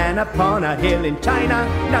all began upon a hill in China.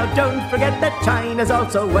 Now don't forget that China's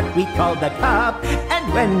also what we call the cup.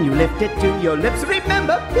 And when you lift it to your lips,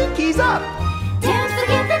 remember, pinky's up. Don't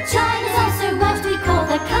forget that China's also what we call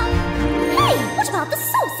the cup. Hey, what about the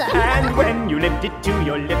salsa? And when you lift it to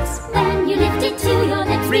your lips, When you lift it to your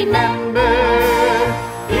lips, remember,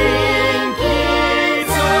 pinky's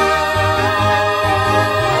up.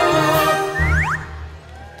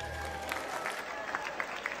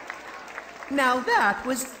 Now that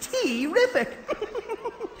was tea-rific.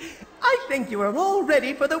 I think you are all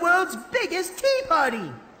ready for the world's biggest tea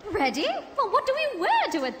party. Ready? Well, what do we wear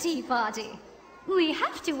to a tea party? We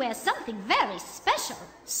have to wear something very special.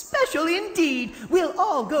 Special indeed. We'll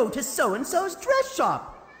all go to so-and-so's dress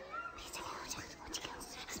shop.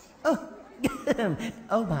 Oh,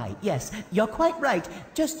 oh my, yes, you're quite right.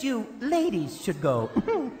 Just you ladies should go.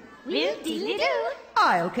 We'll diddly-do.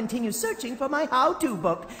 I'll continue searching for my how-to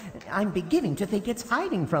book. I'm beginning to think it's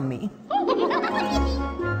hiding from me.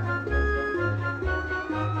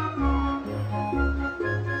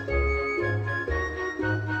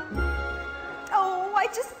 Oh, I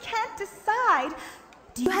just can't decide.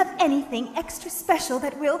 Do you have anything extra special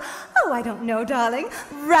that will, oh, I don't know, darling,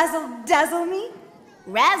 razzle-dazzle me?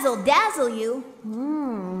 Razzle-dazzle you?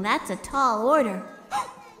 That's a tall order.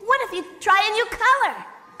 What if you try a new color?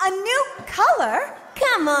 A new color?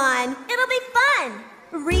 Come on, it'll be fun.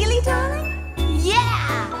 Really, darling?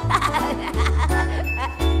 Yeah!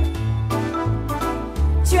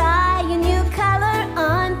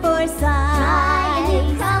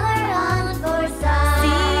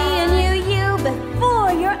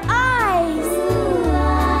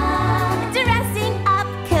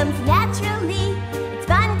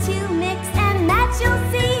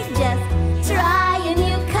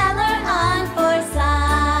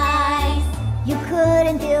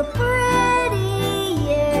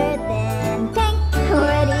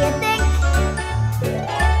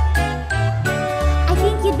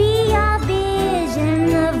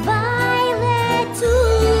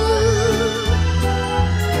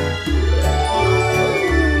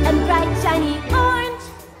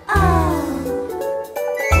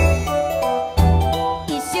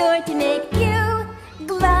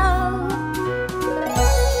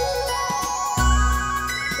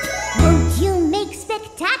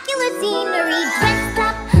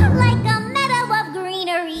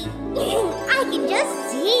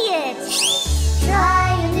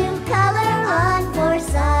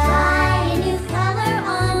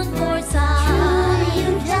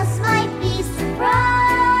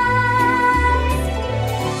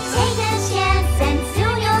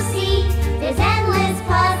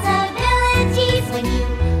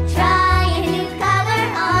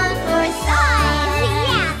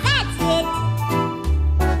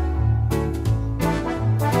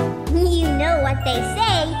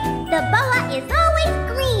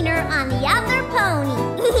 the other pony.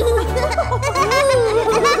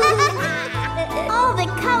 All the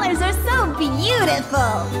colors are so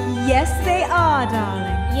beautiful. Yes, they are,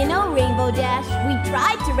 darling. You know, Rainbow Dash, we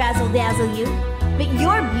tried to razzle-dazzle you, but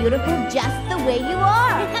you're beautiful just the way you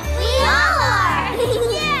are. We all are!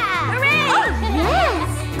 Yeah! Hooray! Oh, yes!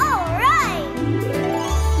 All right!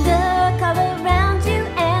 Look all around you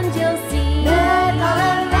and you'll see. Look all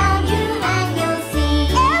around you and you'll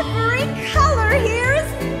see. Every color here is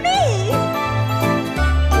me.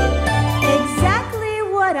 Exactly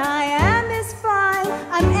what I am is fine.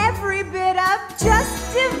 I'm every bit of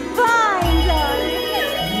just divine, darling.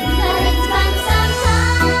 But it's fun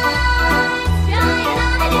sometimes, drawing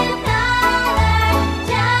on a new color,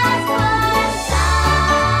 just for size.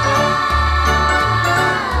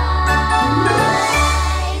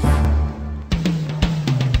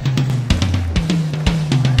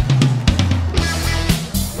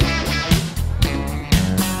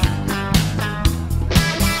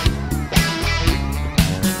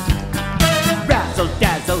 Razzle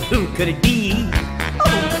dazzle, who could it be?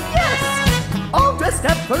 Oh, yes! All dressed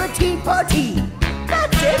up for a tea party.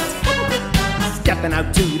 That's it! Stepping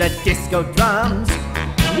out to the disco drums.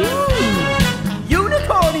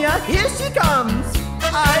 Unicornia, here she comes!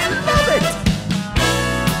 I love it!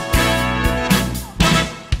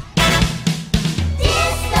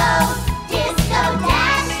 Disco, disco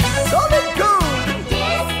dash. Solid gold!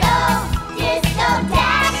 Disco, disco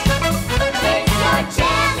dash. Here's your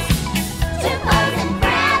chance to pose and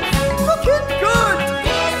prance. Looking good!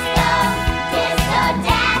 Disco, disco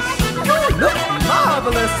dash. You look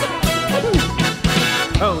marvelous!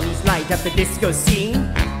 Ponies light up the disco scene.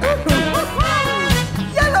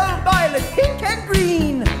 Yellow, violet, pink, and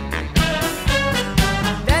green.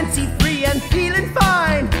 Fancy free and feeling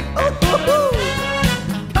fine.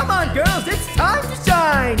 Come on, girls, it's time to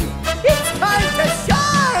shine. It's time to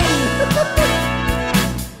shine.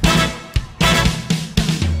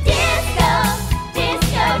 Disco,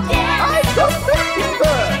 disco dance. I got the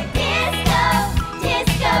fever. Disco,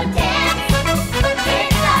 disco dance.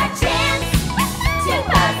 Here's our chance to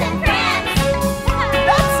pose and prance.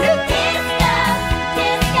 That's it. Disco,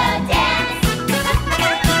 disco dance.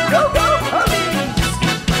 Go, go, ponies.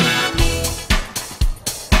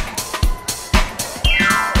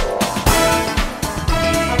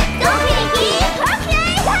 Go, Pinky.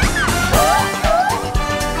 Okay.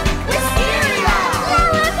 Wisteria.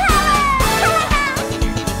 Lower power.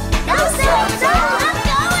 Go, Sozo. I'm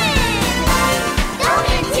going. Go,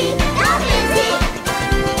 Minty. Go, Minty.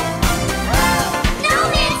 No,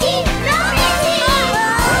 Minty. No, Minty.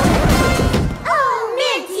 Oh,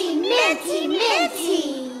 Minty, Minty, Minty.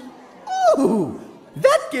 Ooh,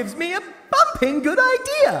 that gives me a bumping good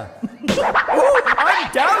idea. Ooh,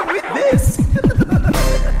 I'm down with this.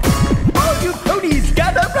 All you ponies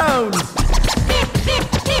gather round.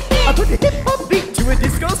 I put a hip-hop beat to a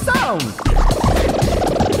disco sound.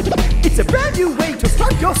 It's a brand new way to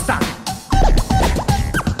start your style.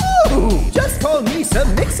 Ooh, just call me Sir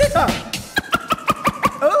Mix It Up.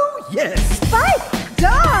 Oh, yes. Spike,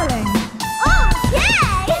 darling.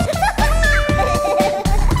 Okay!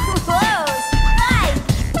 Whoa, Spike!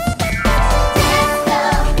 Disco,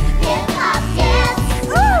 hip-hop dance.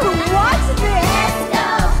 Ooh, what's this? Disco,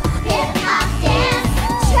 hip-hop dance.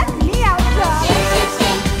 Check me out, darling. Shake, shake,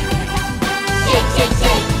 shake. Shake, shake,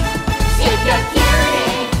 shake. Shake your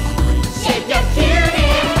cutie. Shake your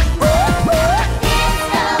cutie.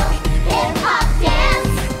 Disco, hip-hop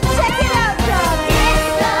dance. Check it out, darling.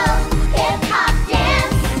 Disco, hip-hop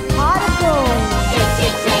dance. Audible. Shake,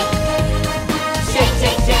 shake, shake. Shake,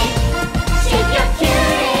 shake, shake. Shake your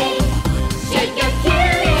cutie. Shake your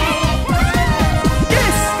cutie.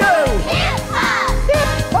 Disco! Hip-hop.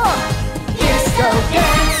 Hip-hop! Disco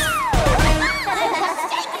dance!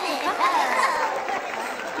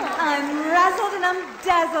 I'm razzled and I'm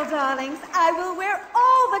dazzled, darlings. I will wear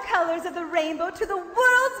all the colors of the rainbow to the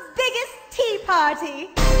world's biggest tea party.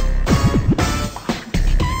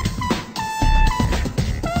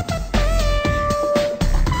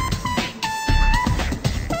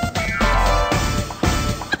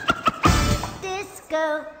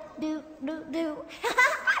 Disco, do, do, do.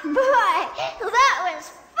 Boy, that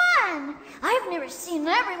was fun! I've never seen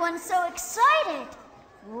everyone so excited.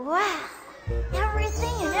 Wow,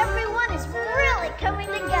 everything and everyone is really coming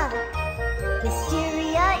together.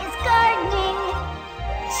 Wisteria is gardening.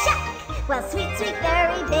 Check! While Sweet Sweet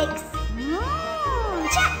Berry bakes.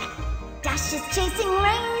 Check! Dash is chasing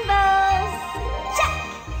rainbows. Check!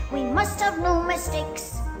 We must have no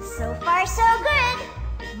mistakes. So far, so good.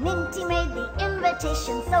 Minty made the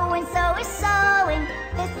invitation. So-and-so is sewing.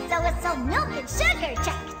 This so is so milk and sugar.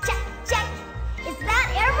 Check, check, check. Is that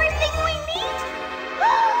everything we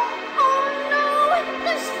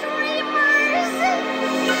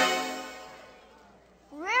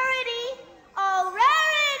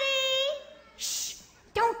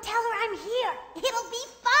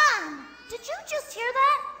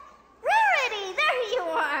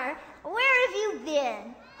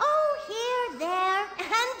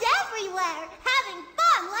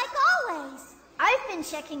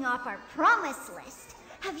checking off our promise list.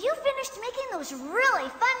 Have you finished making those really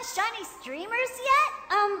fun shiny streamers yet?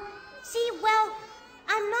 See, well,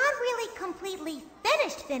 I'm not really completely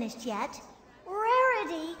finished yet.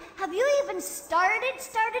 Rarity, have you even started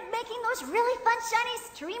making those really fun shiny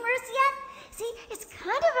streamers yet? See, it's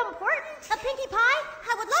kind of important. Pinkie Pie,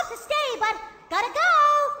 I would love to stay, but gotta go.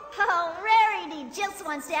 Oh, Rarity just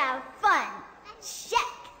wants to have fun.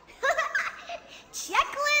 Check.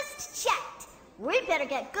 Checklist checked. We better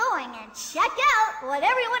get going and check out what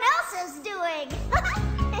everyone else is doing.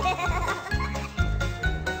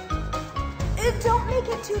 Don't make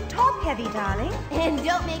it too top-heavy, darling. And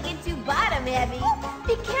don't make it too bottom-heavy.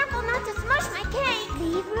 Be careful not to smush my cake.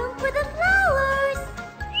 Leave room for the flowers.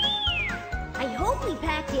 I hope we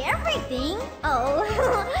packed everything. Oh,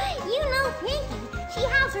 you know Pinkie. She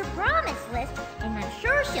has her promise list, and I'm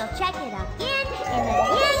sure she'll check it again and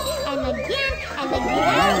again and again and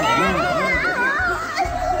again.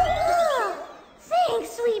 Thanks,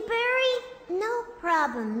 Sweet Berry. No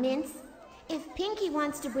problem, Mince. If Pinkie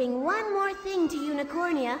wants to bring one more thing to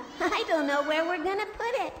Unicornia, I don't know where we're gonna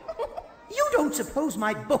put it. You don't suppose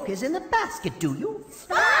my book is in the basket, do you?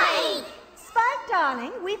 Spike! Spike,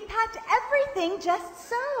 darling, we've packed everything just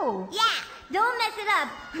so. Yeah, don't mess it up.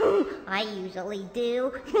 I usually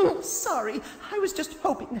do. Sorry, I was just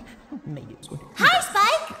hoping that maybe it's going to... Hi,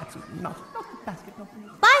 Spike! Absolutely not. Not the basket, not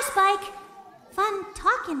the... Bye, Spike. Fun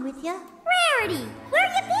talking with you. Rarity, where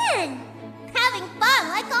you been? Having fun,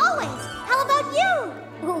 like always. How about you?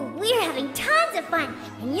 Oh, we're having tons of fun,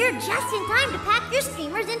 and you're just in time to pack your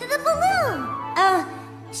streamers into the balloon.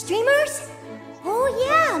 Streamers? Oh,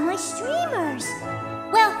 yeah, my streamers.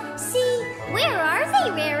 Well, see... Where are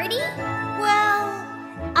they, Rarity? Well,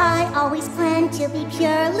 I always plan to be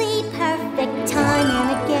purely perfect time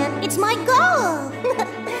and again. It's my goal.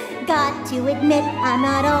 Got to admit, I'm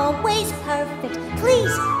not always perfect.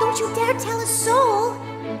 Please, don't you dare tell a soul.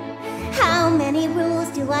 How many rules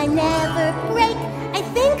do I never break? I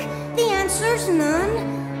think the answer's none.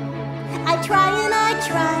 I try and I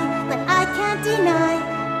try, but I can't deny.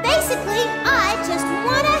 Basically, I just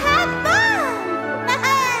wanna have fun.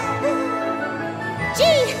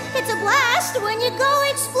 Gee, it's a blast when you go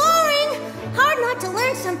exploring. Hard not to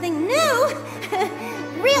learn something new.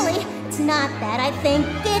 Really, it's not that I think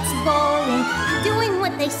it's boring. Doing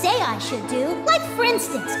what they say I should do. Like, for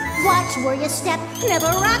instance, watch where you step, never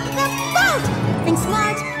rock the boat. Think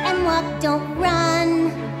smart and walk, don't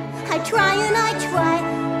run. I try and I try,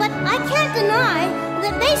 but I can't deny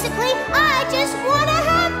that basically I just wanna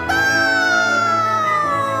have fun.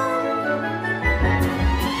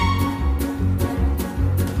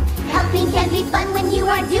 Helping can be fun when you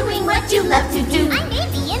are doing what you love to do. I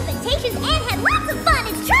made the invitations and had lots of fun,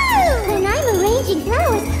 it's true! When I'm arranging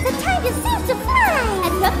flowers, the time just seems to fly.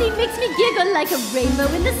 And nothing makes me giggle like a rainbow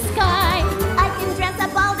in the sky. I can dress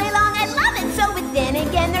up all day long, I love it so. But then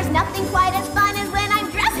again, there's nothing quite as fun as when I'm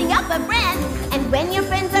dressing up a friend. And when your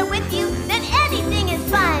friends are with you, then anything is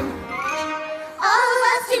fun. All of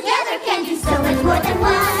us together can do so much more than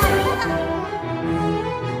one.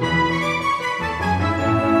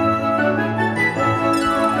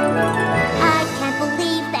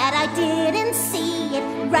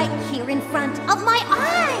 Right here in front of my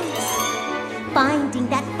eyes. Finding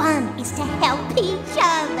that fun is to help each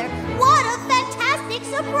other. What a fantastic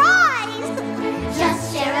surprise!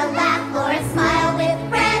 Just share a laugh or a smile with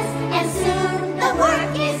friends, and soon the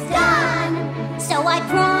work is done. So I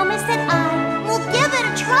promise that I will give it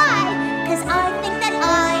a try, 'cause I think that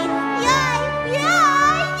I'm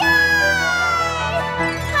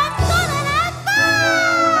gonna have fun!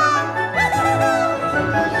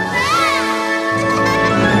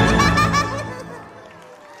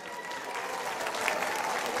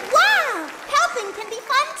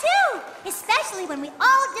 Especially when we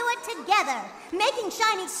all do it together. Making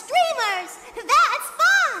shiny streamers, that's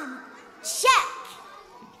fun! Check!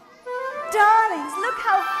 Darlings, look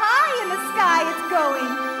how high in the sky it's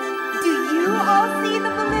going. Do you all see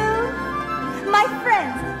the balloon? My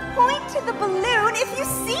friends, point to the balloon if you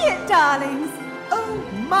see it, darlings. Oh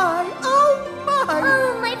my, oh my!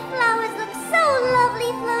 Oh, my flowers look so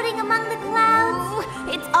lovely floating among the clouds. Oh,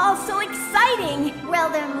 it's all so exciting. Well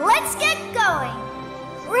then, let's get going.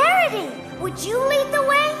 Rarity, would you lead the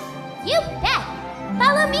way? You bet!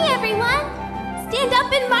 Follow me, everyone! Stand up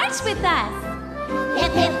and march with us!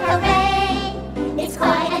 Hip hip hooray! It's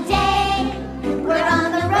quite a day. We're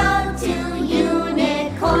on the road to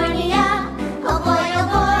Unicornia. Oh boy, oh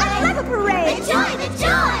boy! I love a parade! The joy, the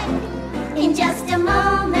joy! In just a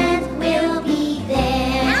moment we'll be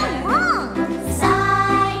there. How long?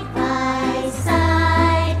 Side by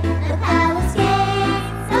side, the palace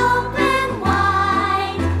gates open wide.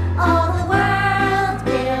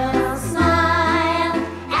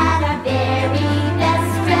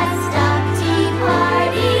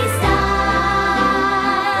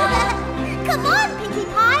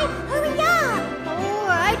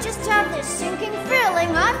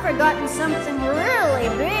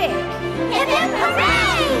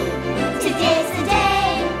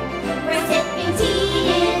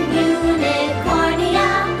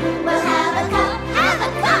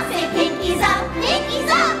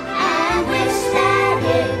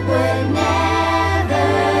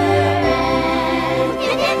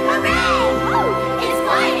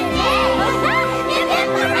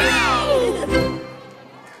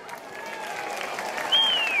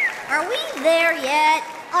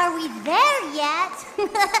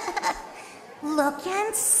 Look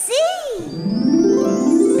and see!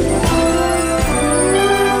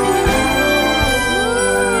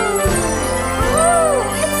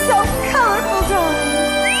 It's so colorful,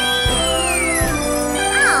 darling.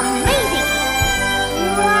 Amazing!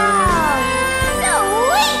 Wow!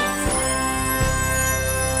 Sweet!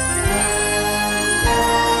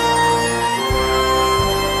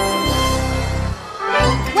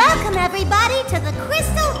 Welcome, everybody, to the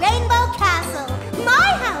Crystal Rainbow Castle,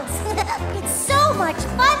 my house. It's so much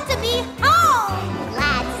fun to be home.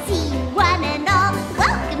 Glad to see you one and all.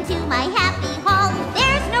 Welcome to my happy hall.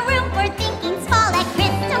 There's no room for thinking small at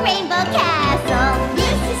Crystal Rainbow Castle.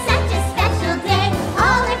 This is such a special day.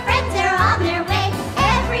 All our friends are on their way.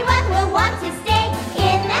 Everyone will want to stay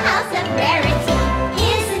in the house of rarity.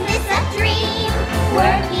 Isn't this a dream?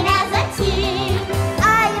 Working as a team.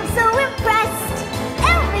 I am so impressed.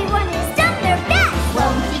 Everyone has done their best.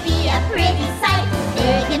 Won't it be a pretty sight?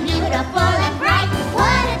 Big and beautiful and bright.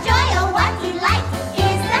 What a joy, oh what delight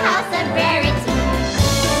is the house of rarity.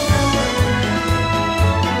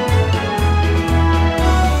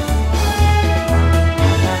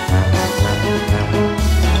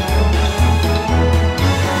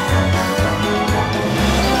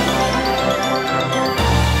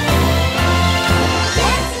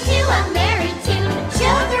 Dancing to a merry tune,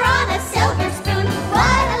 sugar on a silver spoon.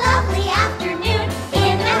 What a lovely afternoon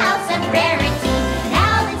in the house of rarity.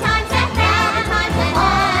 Now the times have passed,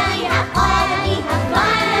 all we have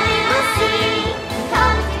fun, we will see.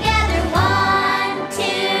 Come together, 1, 2,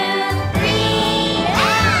 3,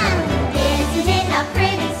 and isn't it a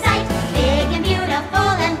pretty sight? Big and beautiful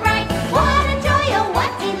and bright. What a joy, oh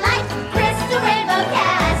what delight! Crystal Rainbow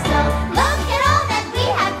Castle. Look at all that we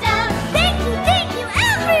have done. Thank you,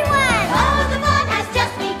 everyone! Oh, the fun has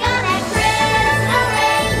just begun at Crystal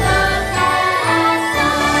Rainbow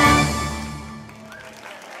Castle.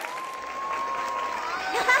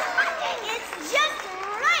 It's just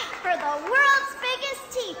right for the world's biggest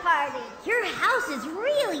tea party. Your house is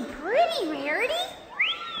really pretty, Rarity.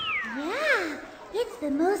 Yeah, it's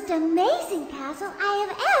the most amazing castle I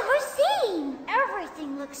have ever seen.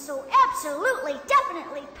 Everything looks so absolutely,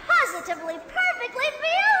 definitely, positively, perfectly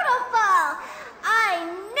beautiful. I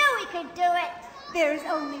knew we could do it. There's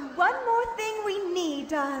only one more thing we need,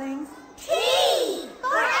 darlings. Tea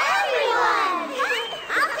for everyone.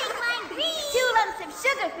 I'll take mine green. 2 lumps of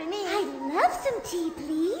sugar for me. I'd love some tea,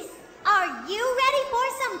 please. Are you ready for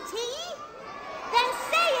some tea? Then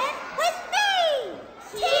say it with me.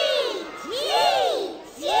 Tea, tea,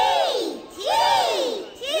 tea, tea,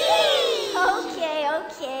 tea.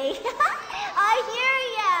 Okay. I hear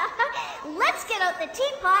ya. Let's get out the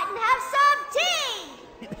teapot and have some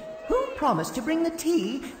tea. Who promised to bring the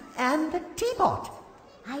tea and the teapot?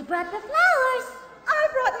 I brought the flowers. I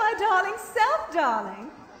brought my darling self,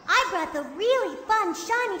 darling. I brought the really fun,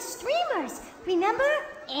 shiny streamers. Remember?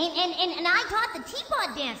 And I taught the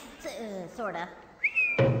teapot dance, sorta.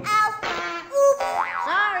 Ow. Oops.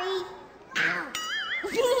 Sorry. Ow.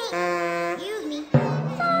 Excuse me.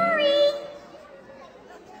 Sorry.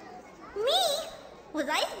 Me? Was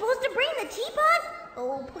I supposed to bring the teapot?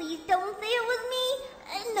 Oh, please don't say it was me.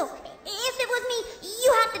 No, if it was me,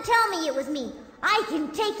 you have to tell me it was me. I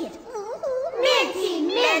can take it. Minty,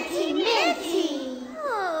 minty, minty.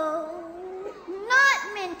 Oh. Not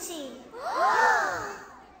Minty.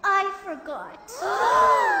 I forgot.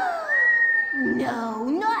 No,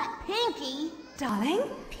 not Pinky. Darling?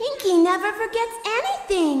 Pinky never forgets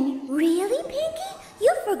anything. Really, Pinky?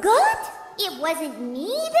 You forgot? It wasn't me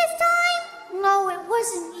this time? No, it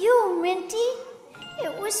wasn't you, Minty.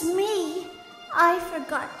 It was me. I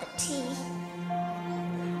forgot the tea.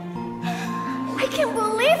 I can't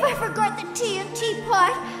believe I forgot the tea and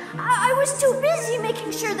teapot. I was too busy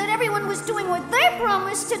making sure that everyone was doing what they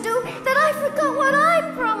promised to do that I forgot what I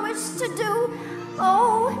promised to do.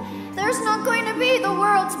 Oh, there's not going to be the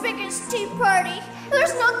world's biggest tea party.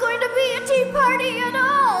 There's not going to be a tea party at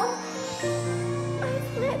all.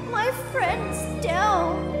 I've let my friends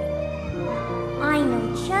down. I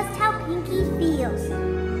know just how Pinky feels.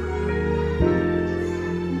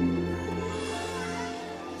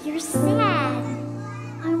 You're sad.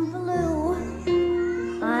 I'm blue.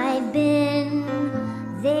 I've been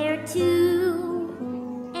there too,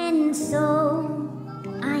 and so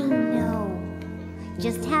I know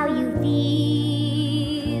just how you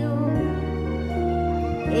feel.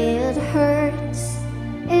 It hurts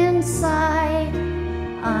inside.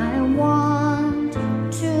 I want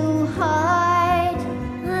to hide.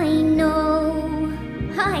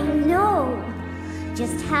 I know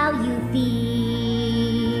just how you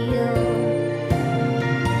feel.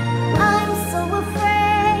 I'm so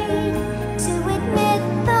afraid to admit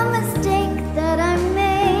the mistake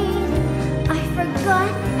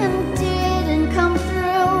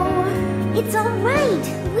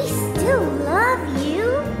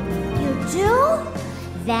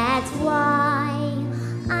That's why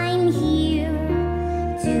I'm here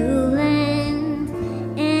to lend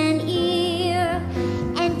an ear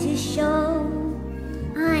and to show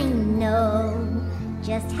I know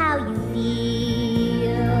just how you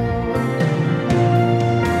feel.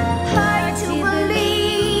 Hard to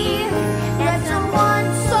believe that someone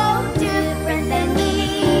so different than me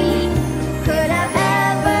could have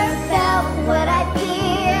ever felt what I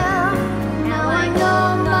feel. Now I know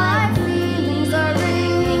my feelings are real.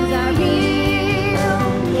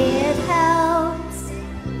 It helps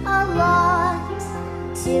a lot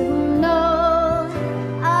to know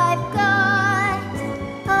I've got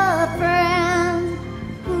a friend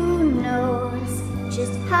who knows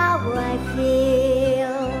just how I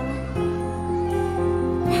feel.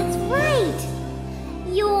 That's right.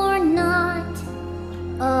 You're not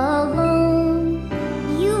alone.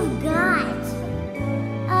 You've got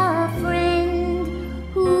a friend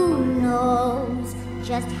who knows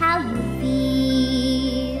just how you feel.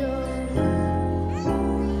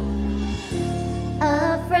 A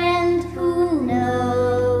friend who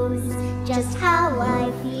knows just how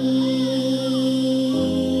I feel.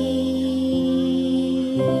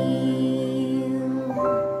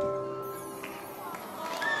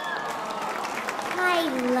 I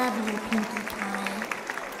love you, Pinkie Pie.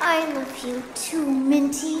 I love you too,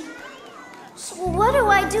 Minty. So what do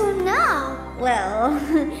I do now? Well,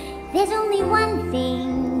 there's only one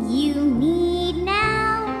thing you need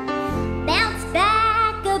now. Bounce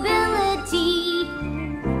back ability.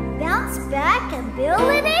 Bounce back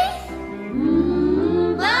ability?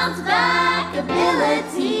 Bounce back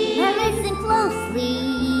ability. Now listen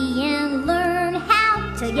closely and learn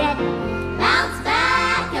how to get bounce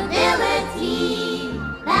back ability.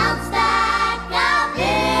 Bounce back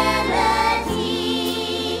ability.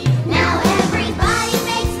 Now everybody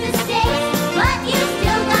makes mistakes, but you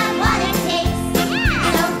still got what it takes.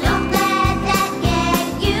 So don't let that get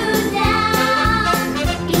you down,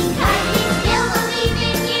 because we still believe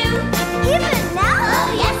in you. Even now? Oh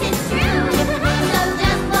yes, it's true. So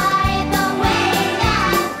just wipe away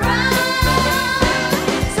that frown.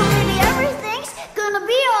 So maybe everything's gonna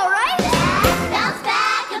be alright? Bounce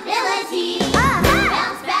back ability.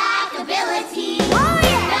 Bounce back ability. Oh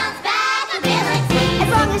yeah. Bounce back ability. As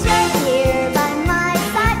long as you're here by my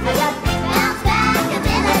side, I got bounce back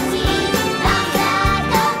ability. Bounce back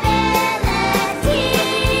ability.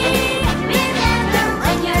 Remember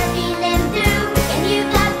when you're feeling blue and you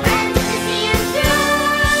got friends to see you through,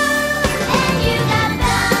 and you got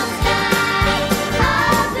bounce back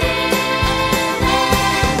ability.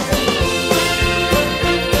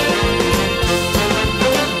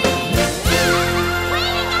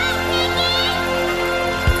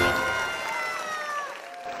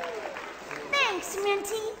 Thanks,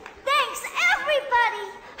 Minty. Thanks, everybody.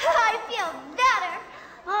 I feel better.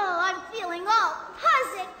 Oh, I'm feeling all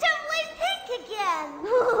positively pink again.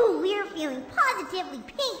 Ooh, we're feeling positively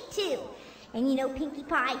pink, too. And you know, Pinkie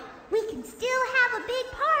Pie, we can still have a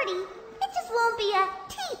big party. It just won't be a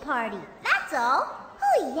tea party, that's all.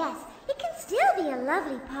 Oh, yes, it can still be a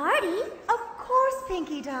lovely party. Of course,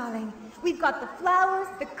 Pinkie darling. We've got the flowers,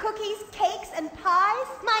 the cookies, cakes, and pies.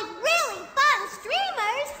 My really fun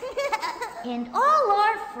streamers. And all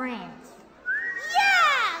our friends.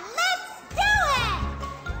 Yeah, let's do it.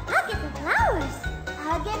 I'll get the flowers.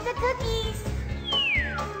 I'll get the cookies.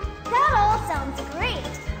 That all sounds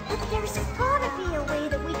great. But there's gotta be a way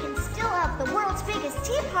that we can still have the world's biggest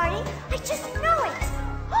tea party. I just know it.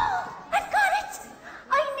 Oh, I've got it.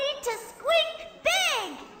 I need to squink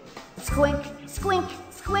big. Squink, squink,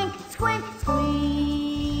 squink, squink,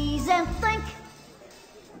 squeeze and think.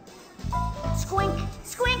 Squink,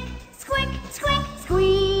 squink, squink, squink,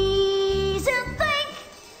 squeeze and think.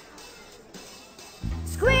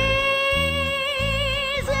 Squeeze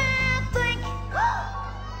and think.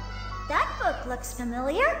 That book looks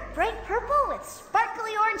familiar. Bright purple with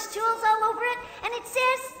sparkly orange jewels all over it, and it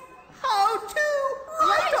says, How to?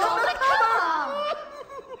 Right on the cover.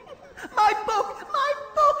 My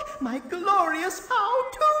book, my glorious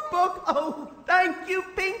how-to book. Oh, thank you,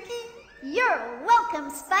 Pinkie. "You're welcome,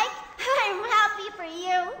 Spike. I'm happy for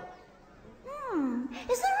you."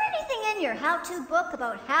 Is there anything in your how-to book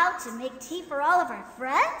about how to make tea for all of our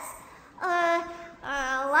friends?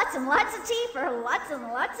 Lots and lots of tea for lots and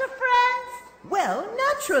lots of friends. Well,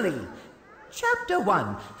 naturally. Chapter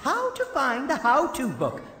 1, How to Find the How-To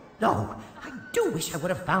Book. Oh, I do wish I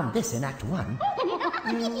would have found this in Act 1.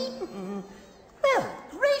 Well,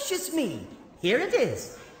 gracious me. Here it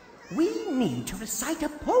is. We need to recite a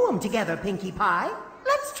poem together, Pinkie Pie.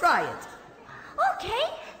 Let's try it. Okay.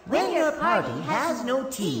 When your party has no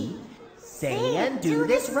tea, say and do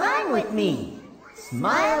this rhyme with me.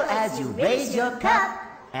 Smile as you raise your cup,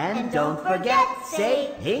 and don't forget,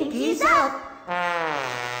 say pinkies up.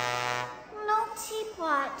 No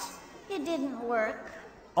teapot. It didn't work.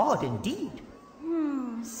 Odd indeed.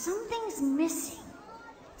 Something's missing.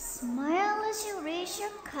 Smile as you raise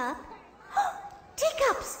your cup.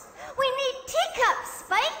 Teacups! We need teacups,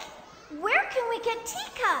 Spike! Where can we get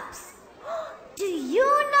teacups? Do you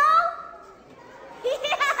know?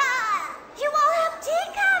 Yeah! You all have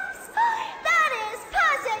teacups! That is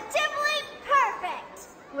positively perfect!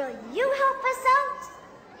 Will you help us out?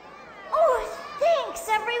 Oh, thanks,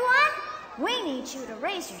 everyone! We need you to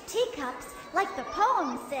raise your teacups like the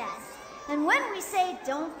poem says. And when we say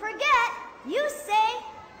don't forget, you say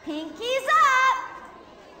pinkies up!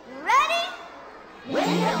 Ready?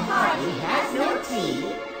 When the party has no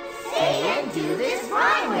tea, say and do this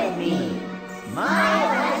rhyme with me. Smile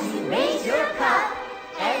as you raise your cup,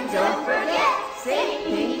 and don't forget, say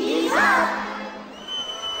pinkies up.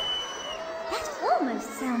 That almost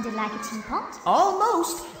sounded like a teapot.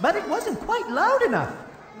 Almost, but it wasn't quite loud enough.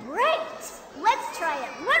 Great! Let's try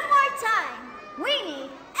it one more time. We need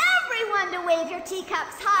everyone to wave your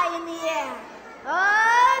teacups high in the air.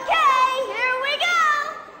 Okay, here we go!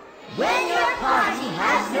 When your party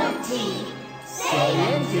has no tea, say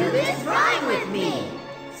and do this rhyme with me.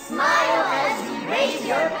 Smile as you raise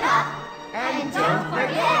your cup, and don't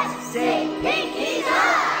forget, say pinkies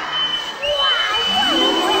up.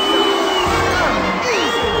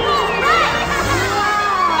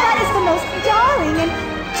 That is the most darling and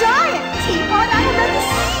giant teapot I have ever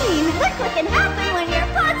seen. Look what can happen when you're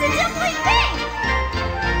positively big!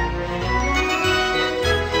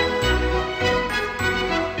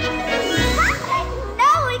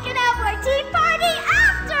 Now we can have our tea party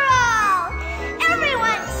after all!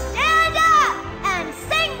 Everyone stand up and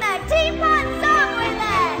sing the teapot song with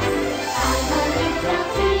us! I'm a little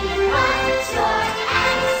teapot, short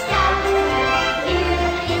and stout. Here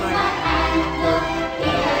is my handle,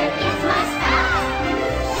 here is my spout.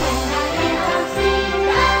 When I get all steamed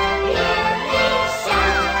up, hear me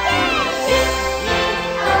shout. Tip me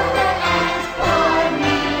over and pour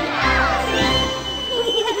me out.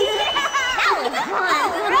 That was fun!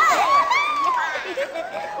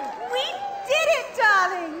 We did it,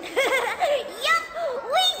 darlings. Yup,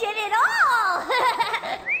 we did it all!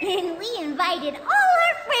 And we invited all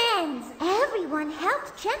our friends. Everyone helped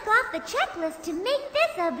check off the checklist to make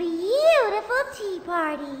this a beautiful tea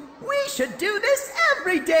party. We should do this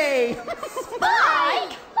every day.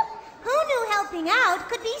 Spike! Who knew helping out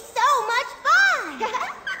could be so much fun?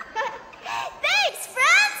 Thanks,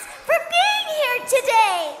 friends, for being here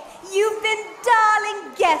today. You've been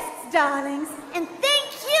darling guests, darlings. And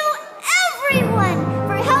thank you, everyone,